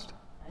surprised.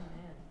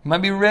 You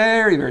might be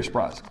very, very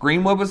surprised.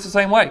 Greenwood was the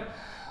same way.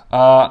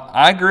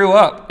 I grew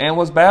up and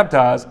was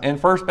baptized in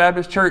First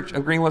Baptist Church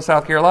of Greenwood,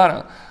 South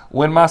Carolina.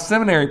 When my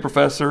seminary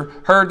professor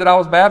heard that I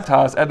was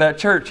baptized at that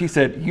church, he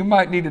said, you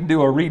might need to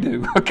do a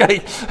redo, okay?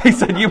 He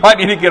said, you might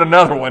need to get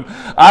another one.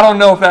 I don't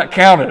know if that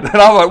counted. And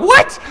I was like,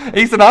 what?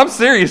 He said, I'm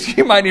serious.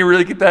 You might need to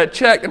really get that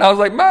checked. And I was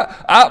like,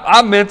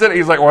 I meant it.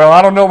 He's like, well,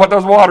 I don't know about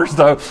those waters,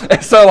 though.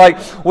 And so,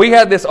 we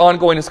had this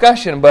ongoing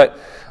discussion, but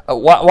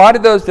why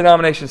did those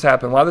denominations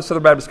happen? Why did the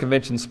Southern Baptist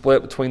Convention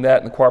split between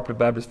that and the Cooperative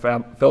Baptist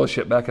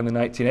Fellowship back in the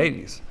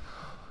 1980s?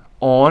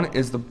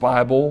 Is the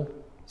Bible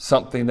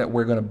something that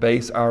we're going to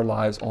base our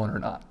lives on or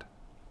not?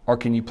 Or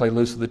can you play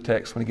loose with the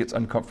text when it gets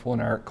uncomfortable in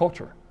our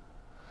culture?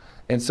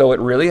 And so it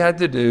really had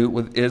to do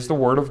with, is the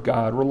Word of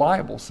God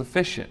reliable,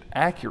 sufficient,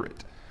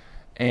 accurate?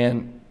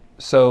 And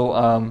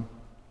so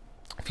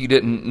if you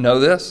didn't know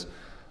this,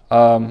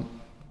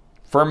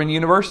 Furman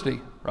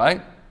University,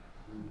 right,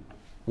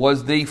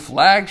 was the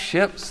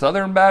flagship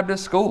Southern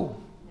Baptist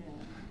school.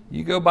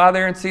 You go by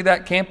there and see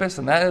that campus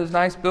and those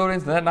nice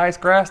buildings and that nice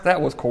grass,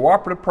 that was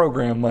cooperative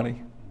program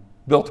money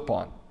built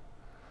upon.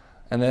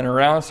 And then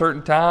around a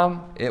certain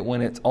time, it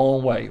went its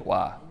own way.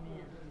 Why?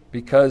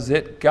 Because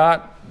it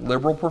got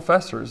liberal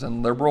professors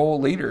and liberal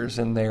leaders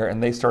in there,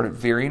 and they started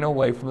veering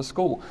away from the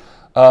school.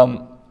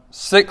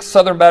 6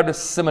 Southern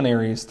Baptist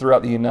seminaries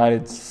throughout the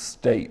United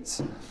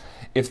States.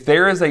 If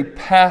there is a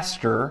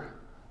pastor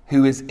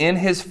who is in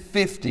his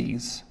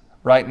 50s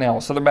right now,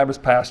 a Southern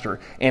Baptist pastor,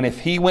 and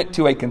if he went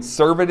to a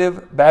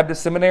conservative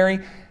Baptist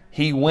seminary,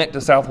 he went to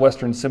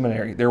Southwestern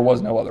Seminary. There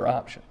was no other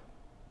option.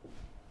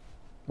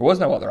 There was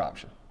no other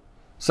option.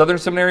 Southern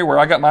Seminary, where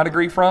I got my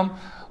degree from,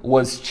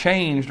 was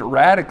changed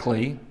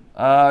radically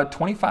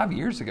 25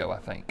 years ago, I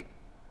think.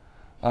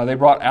 They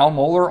brought Al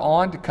Mohler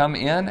on to come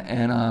in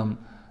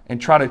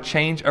and try to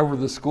change over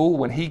the school.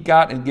 When he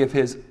got and give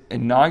his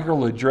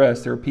inaugural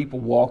address, there were people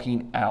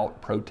walking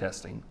out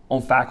protesting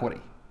on faculty.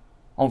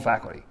 On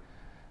faculty.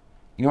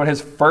 You know what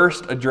his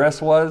first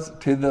address was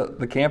to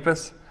the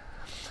campus?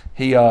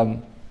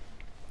 You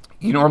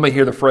normally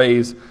hear the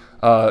phrase,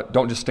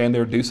 don't just stand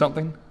there, do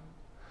something.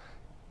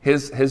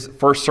 His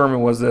first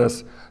sermon was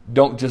this: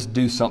 don't just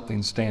do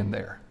something, stand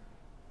there.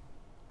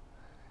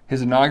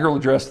 His inaugural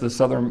address to the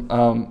Southern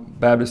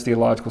Baptist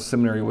Theological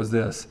Seminary was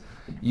this: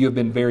 you have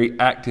been very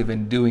active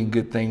in doing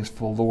good things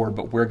for the Lord,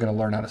 but we're going to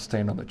learn how to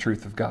stand on the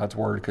truth of God's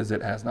Word because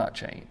it has not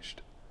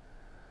changed.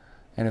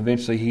 And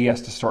eventually he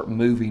has to start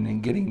moving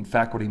and getting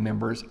faculty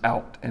members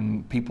out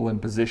and people in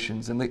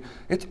positions. And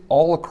it's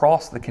all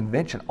across the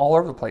convention, all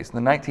over the place.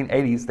 In the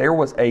 1980s, there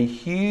was a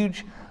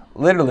huge,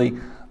 literally,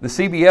 the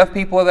CBF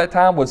people at that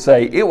time would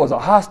say it was a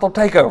hostile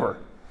takeover.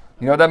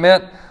 You know what that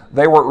meant?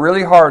 They worked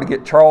really hard to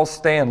get Charles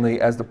Stanley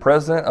as the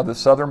president of the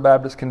Southern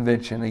Baptist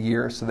Convention a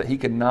year so that he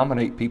could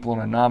nominate people on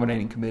a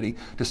nominating committee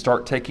to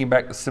start taking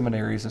back the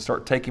seminaries and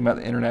start taking back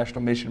the International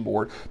Mission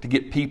Board to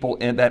get people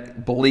in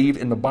that believed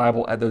in the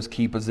Bible at those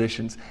key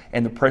positions.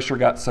 And the pressure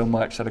got so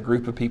much that a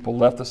group of people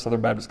left the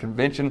Southern Baptist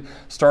Convention,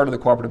 started the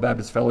Cooperative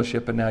Baptist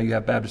Fellowship, and now you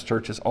have Baptist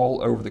churches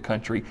all over the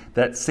country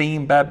that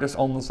seem Baptist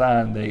on the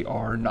sign. They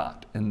are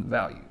not in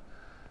value.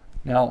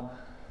 Now,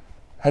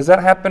 has that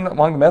happened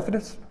among the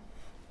Methodists?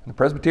 The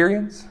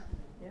Presbyterians?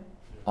 Yeah.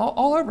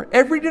 All over.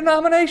 Every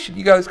denomination.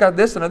 You go, it's got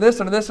this and a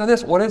this and a this and a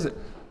this. What is it?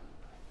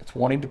 It's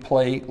wanting to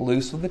play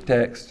loose with the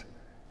text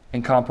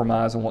and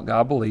compromise on what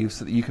God believes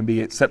so that you can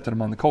be accepted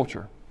among the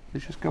culture.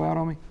 Did it just go out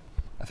on me?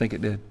 I think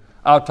it did.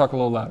 I'll talk a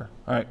little louder.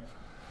 All right.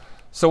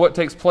 So what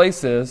takes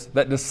place is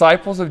that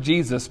disciples of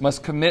Jesus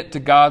must commit to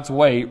God's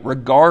way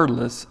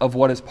regardless of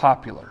what is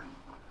popular.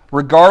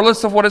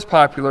 Regardless of what is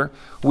popular,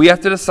 we have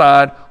to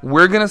decide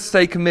we're going to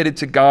stay committed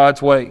to God's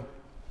way.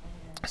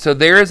 So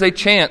there is a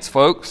chance,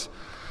 folks.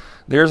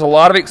 There's a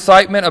lot of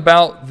excitement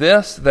about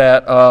this.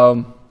 That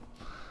how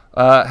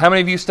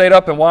many of you stayed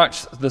up and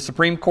watched the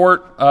Supreme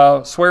Court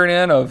swearing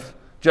in of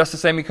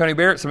Justice Amy Coney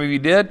Barrett? Some of you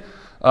did.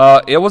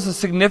 It was a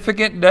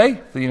significant day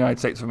for the United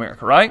States of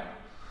America, right?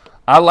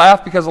 I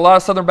laugh because a lot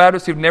of Southern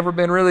Baptists who've never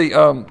been really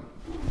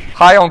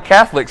high on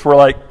Catholics were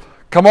like,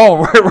 come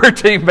on, we're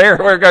Team Mary.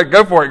 We're going to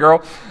go for it,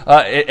 girl.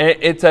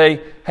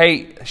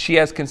 Hey, she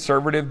has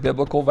conservative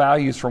biblical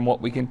values from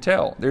what we can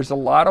tell. There's a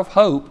lot of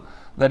hope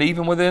that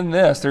even within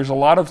this, there's a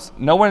lot of,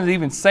 no one is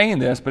even saying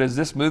this, but is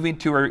this moving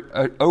to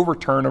an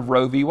overturn of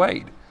Roe v.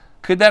 Wade?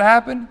 Could that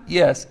happen?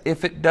 Yes.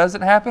 If it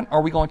doesn't happen,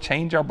 are we going to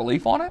change our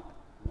belief on it?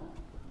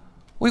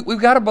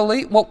 We've got to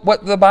believe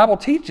what the Bible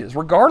teaches,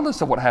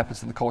 regardless of what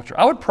happens in the culture.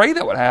 I would pray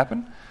that would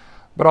happen,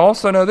 but I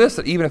also know this,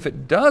 that even if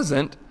it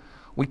doesn't,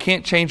 we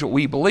can't change what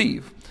we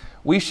believe.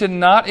 We should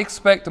not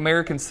expect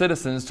American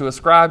citizens to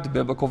ascribe to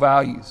biblical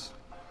values.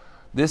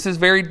 This is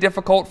very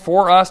difficult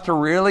for us to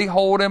really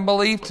hold and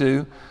believe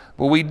to,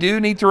 but we do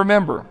need to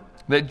remember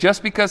that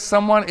just because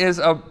someone is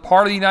a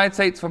part of the United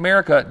States of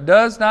America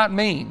does not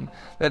mean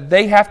that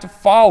they have to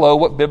follow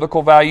what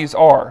biblical values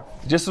are.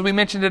 Just as we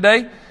mentioned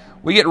today,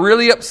 we get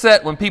really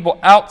upset when people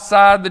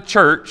outside the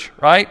church,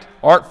 right,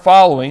 aren't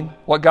following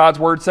what God's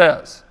Word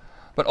says.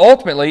 But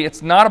ultimately,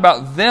 it's not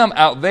about them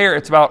out there,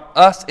 it's about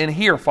us in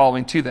here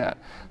following to that.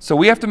 So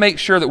we have to make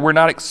sure that we're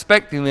not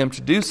expecting them to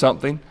do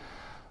something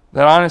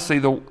that honestly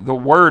the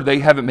Word, they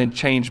haven't been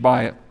changed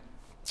by it.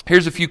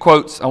 Here's a few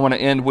quotes I want to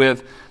end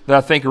with that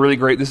I think are really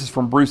great. This is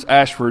from Bruce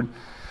Ashford.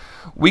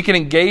 We can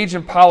engage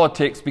in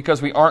politics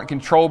because we aren't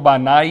controlled by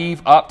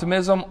naive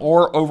optimism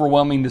or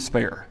overwhelming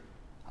despair.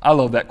 I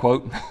love that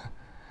quote.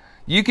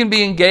 You can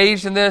be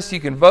engaged in this. You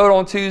can vote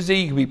on Tuesday.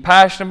 You can be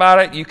passionate about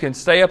it. You can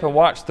stay up and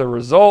watch the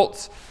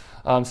results.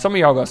 Some of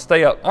y'all are going to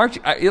stay up. Aren't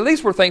you? At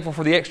least we're thankful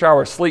for the extra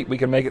hour of sleep we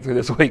can make it through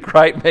this week,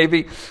 right?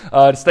 Maybe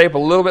to stay up a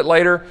little bit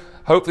later.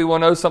 Hopefully we'll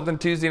know something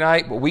Tuesday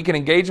night. But we can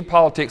engage in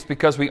politics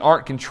because we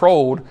aren't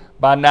controlled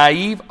by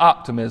naive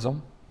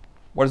optimism.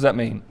 What does that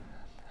mean?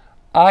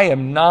 I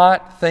am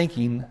not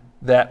thinking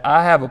that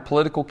I have a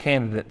political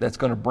candidate that's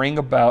going to bring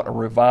about a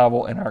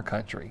revival in our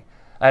country.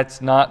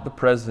 That's not the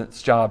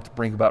president's job to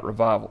bring about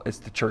revival. It's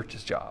the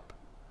church's job.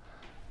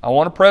 I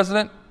want a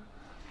president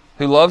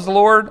who loves the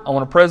Lord. I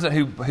want a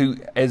president who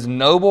is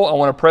noble. I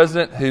want a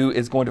president who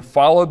is going to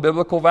follow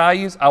biblical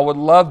values. I would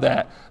love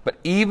that. But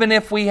even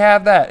if we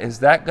have that, is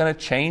that going to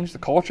change the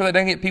culture? That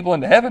doesn't get people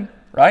into heaven,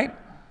 right?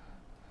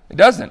 It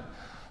doesn't.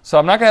 So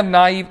I'm not going to have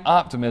naive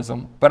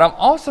optimism, but I'm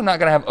also not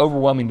going to have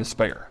overwhelming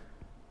despair.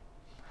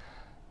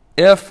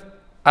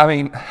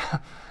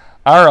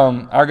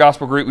 Our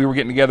gospel group, we were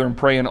getting together and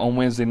praying on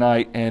Wednesday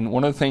night, and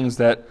one of the things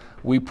that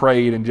we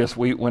prayed and just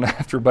we went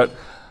after, but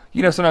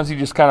sometimes you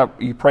just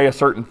you pray a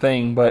certain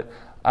thing, but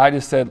I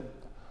just said,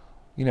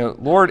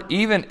 Lord,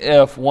 even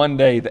if one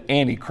day the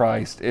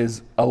Antichrist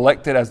is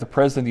elected as the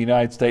President of the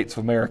United States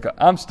of America,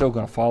 I'm still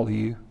going to follow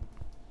you.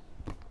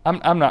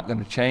 I'm not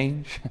going to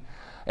change.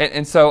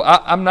 And so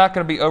I'm not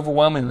going to be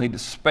overwhelmingly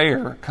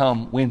despair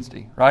come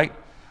Wednesday, right?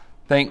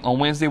 Think on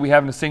Wednesday we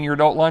having a senior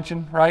adult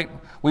luncheon, right?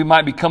 We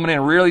might be coming in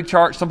really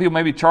charged. Some people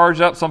may be charged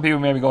up. Some people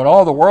may be going,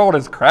 oh, the world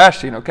is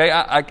crashing, okay?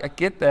 I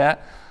get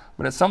that.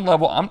 But at some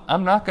level,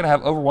 I'm not going to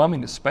have overwhelming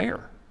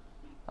despair.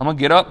 I'm going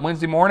to get up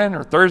Wednesday morning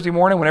or Thursday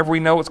morning, whenever we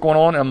know what's going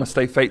on, and I'm going to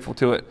stay faithful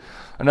to it.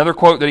 Another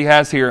quote that he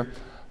has here,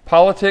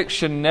 politics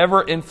should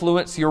never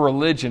influence your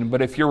religion,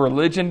 but if your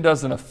religion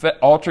doesn't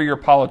alter your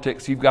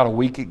politics, you've got a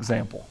weak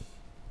example.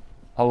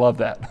 I love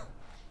that.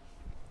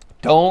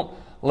 Don't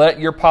let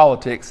your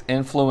politics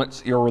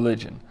influence your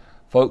religion.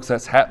 Folks,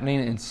 that's happening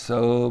in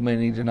so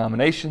many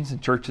denominations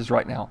and churches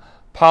right now.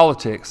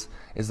 Politics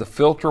is the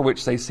filter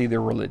which they see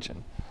their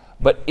religion.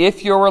 But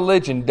if your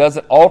religion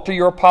doesn't alter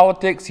your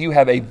politics, you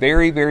have a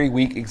very, very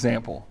weak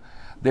example.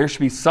 There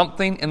should be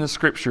something in the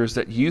Scriptures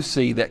that you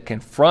see that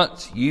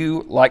confronts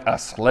you like a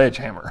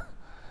sledgehammer.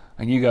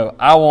 And you go,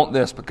 I want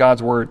this, but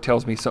God's Word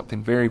tells me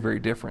something very, very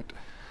different.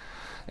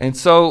 And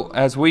so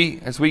as we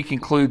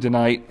conclude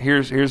tonight,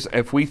 here's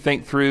if we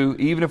think through,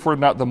 even if we're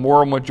not the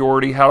moral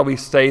majority, how do we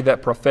stay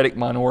that prophetic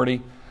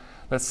minority?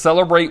 Let's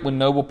celebrate when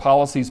noble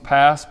policies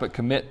pass, but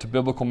commit to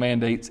biblical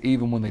mandates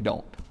even when they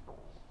don't.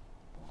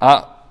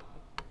 I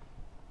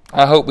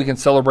hope we can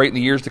celebrate in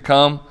the years to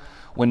come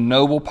when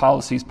noble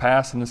policies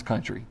pass in this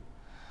country.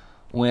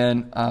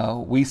 When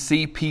we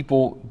see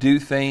people do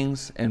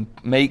things and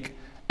make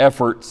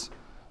efforts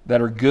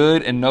that are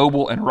good and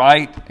noble and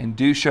right and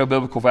do show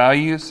biblical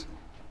values.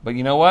 But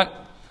you know what?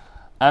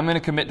 I'm going to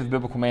commit to the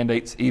biblical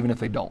mandates even if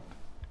they don't.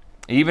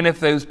 Even if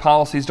those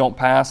policies don't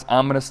pass,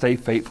 I'm going to stay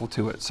faithful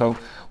to it. So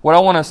what I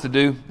want us to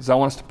do is I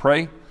want us to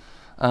pray.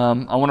 I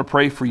want to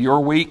pray for your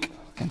week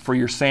and for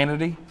your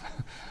sanity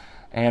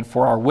and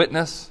for our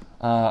witness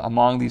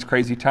among these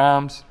crazy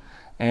times.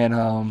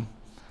 And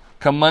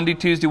come Monday,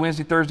 Tuesday,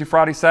 Wednesday, Thursday,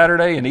 Friday,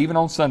 Saturday, and even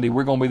on Sunday,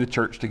 we're going to be the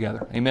church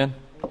together. Amen?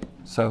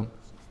 So,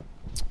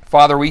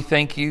 Father, we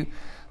thank you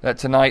that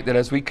tonight, that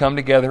as we come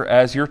together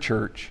as your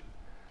church,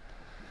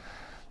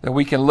 that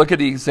we can look at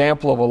the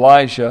example of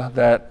Elijah,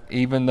 that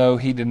even though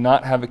he did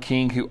not have a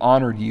king who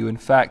honored you, in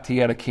fact, he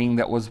had a king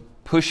that was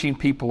pushing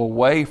people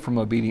away from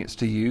obedience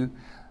to you,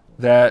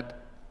 that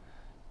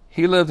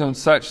he lived in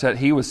such that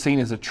he was seen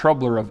as a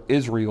troubler of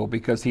Israel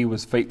because he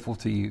was faithful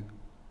to you.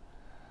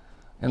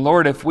 And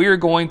Lord, if we are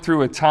going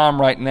through a time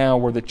right now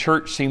where the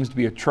church seems to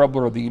be a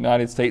troubler of the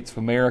United States of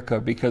America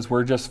because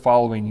we're just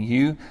following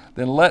you,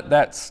 then let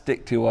that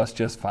stick to us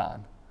just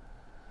fine.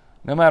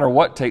 No matter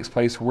what takes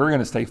place, we're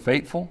going to stay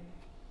faithful.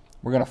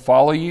 We're going to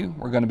follow you.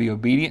 We're going to be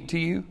obedient to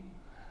you.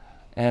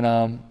 And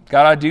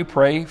God, I do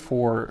pray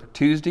for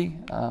Tuesday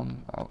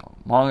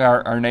among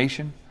our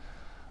nation.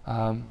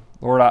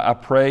 Lord, I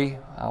pray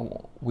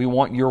we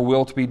want your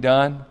will to be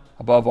done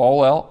above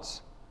all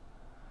else.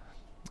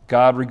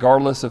 God,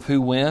 regardless of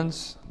who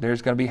wins,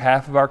 there's going to be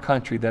half of our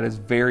country that is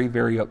very,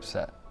 very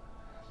upset.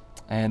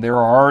 And there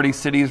are already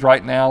cities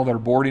right now that are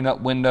boarding up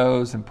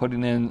windows and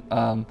putting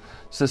in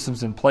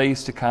systems in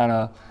place to kind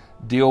of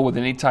deal with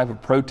any type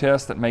of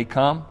protest that may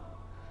come.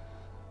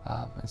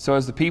 And so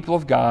as the people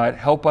of God,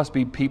 help us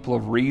be people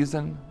of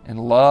reason and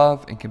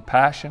love and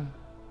compassion,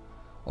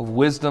 of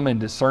wisdom and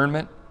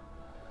discernment.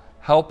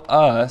 Help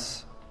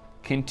us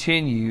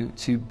continue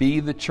to be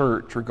the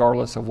church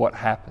regardless of what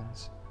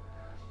happens.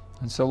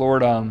 And so,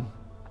 Lord, I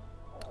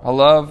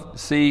love to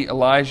see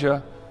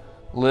Elijah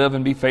live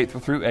and be faithful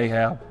through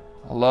Ahab.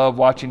 I love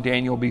watching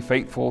Daniel be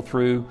faithful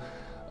through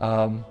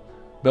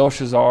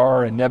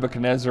Belshazzar and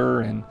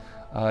Nebuchadnezzar and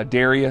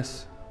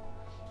Darius.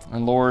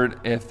 And Lord,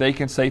 if they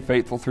can stay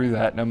faithful through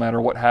that, no matter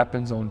what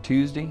happens on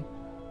Tuesday,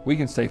 we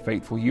can stay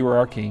faithful. You are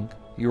our King,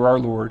 you are our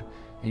Lord,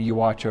 and you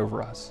watch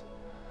over us.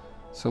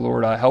 So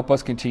Lord, help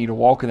us continue to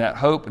walk in that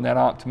hope and that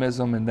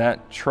optimism and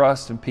that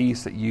trust and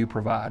peace that you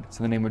provide. It's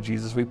in the name of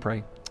Jesus we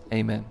pray.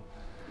 Amen.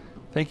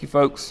 Thank you,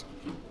 folks.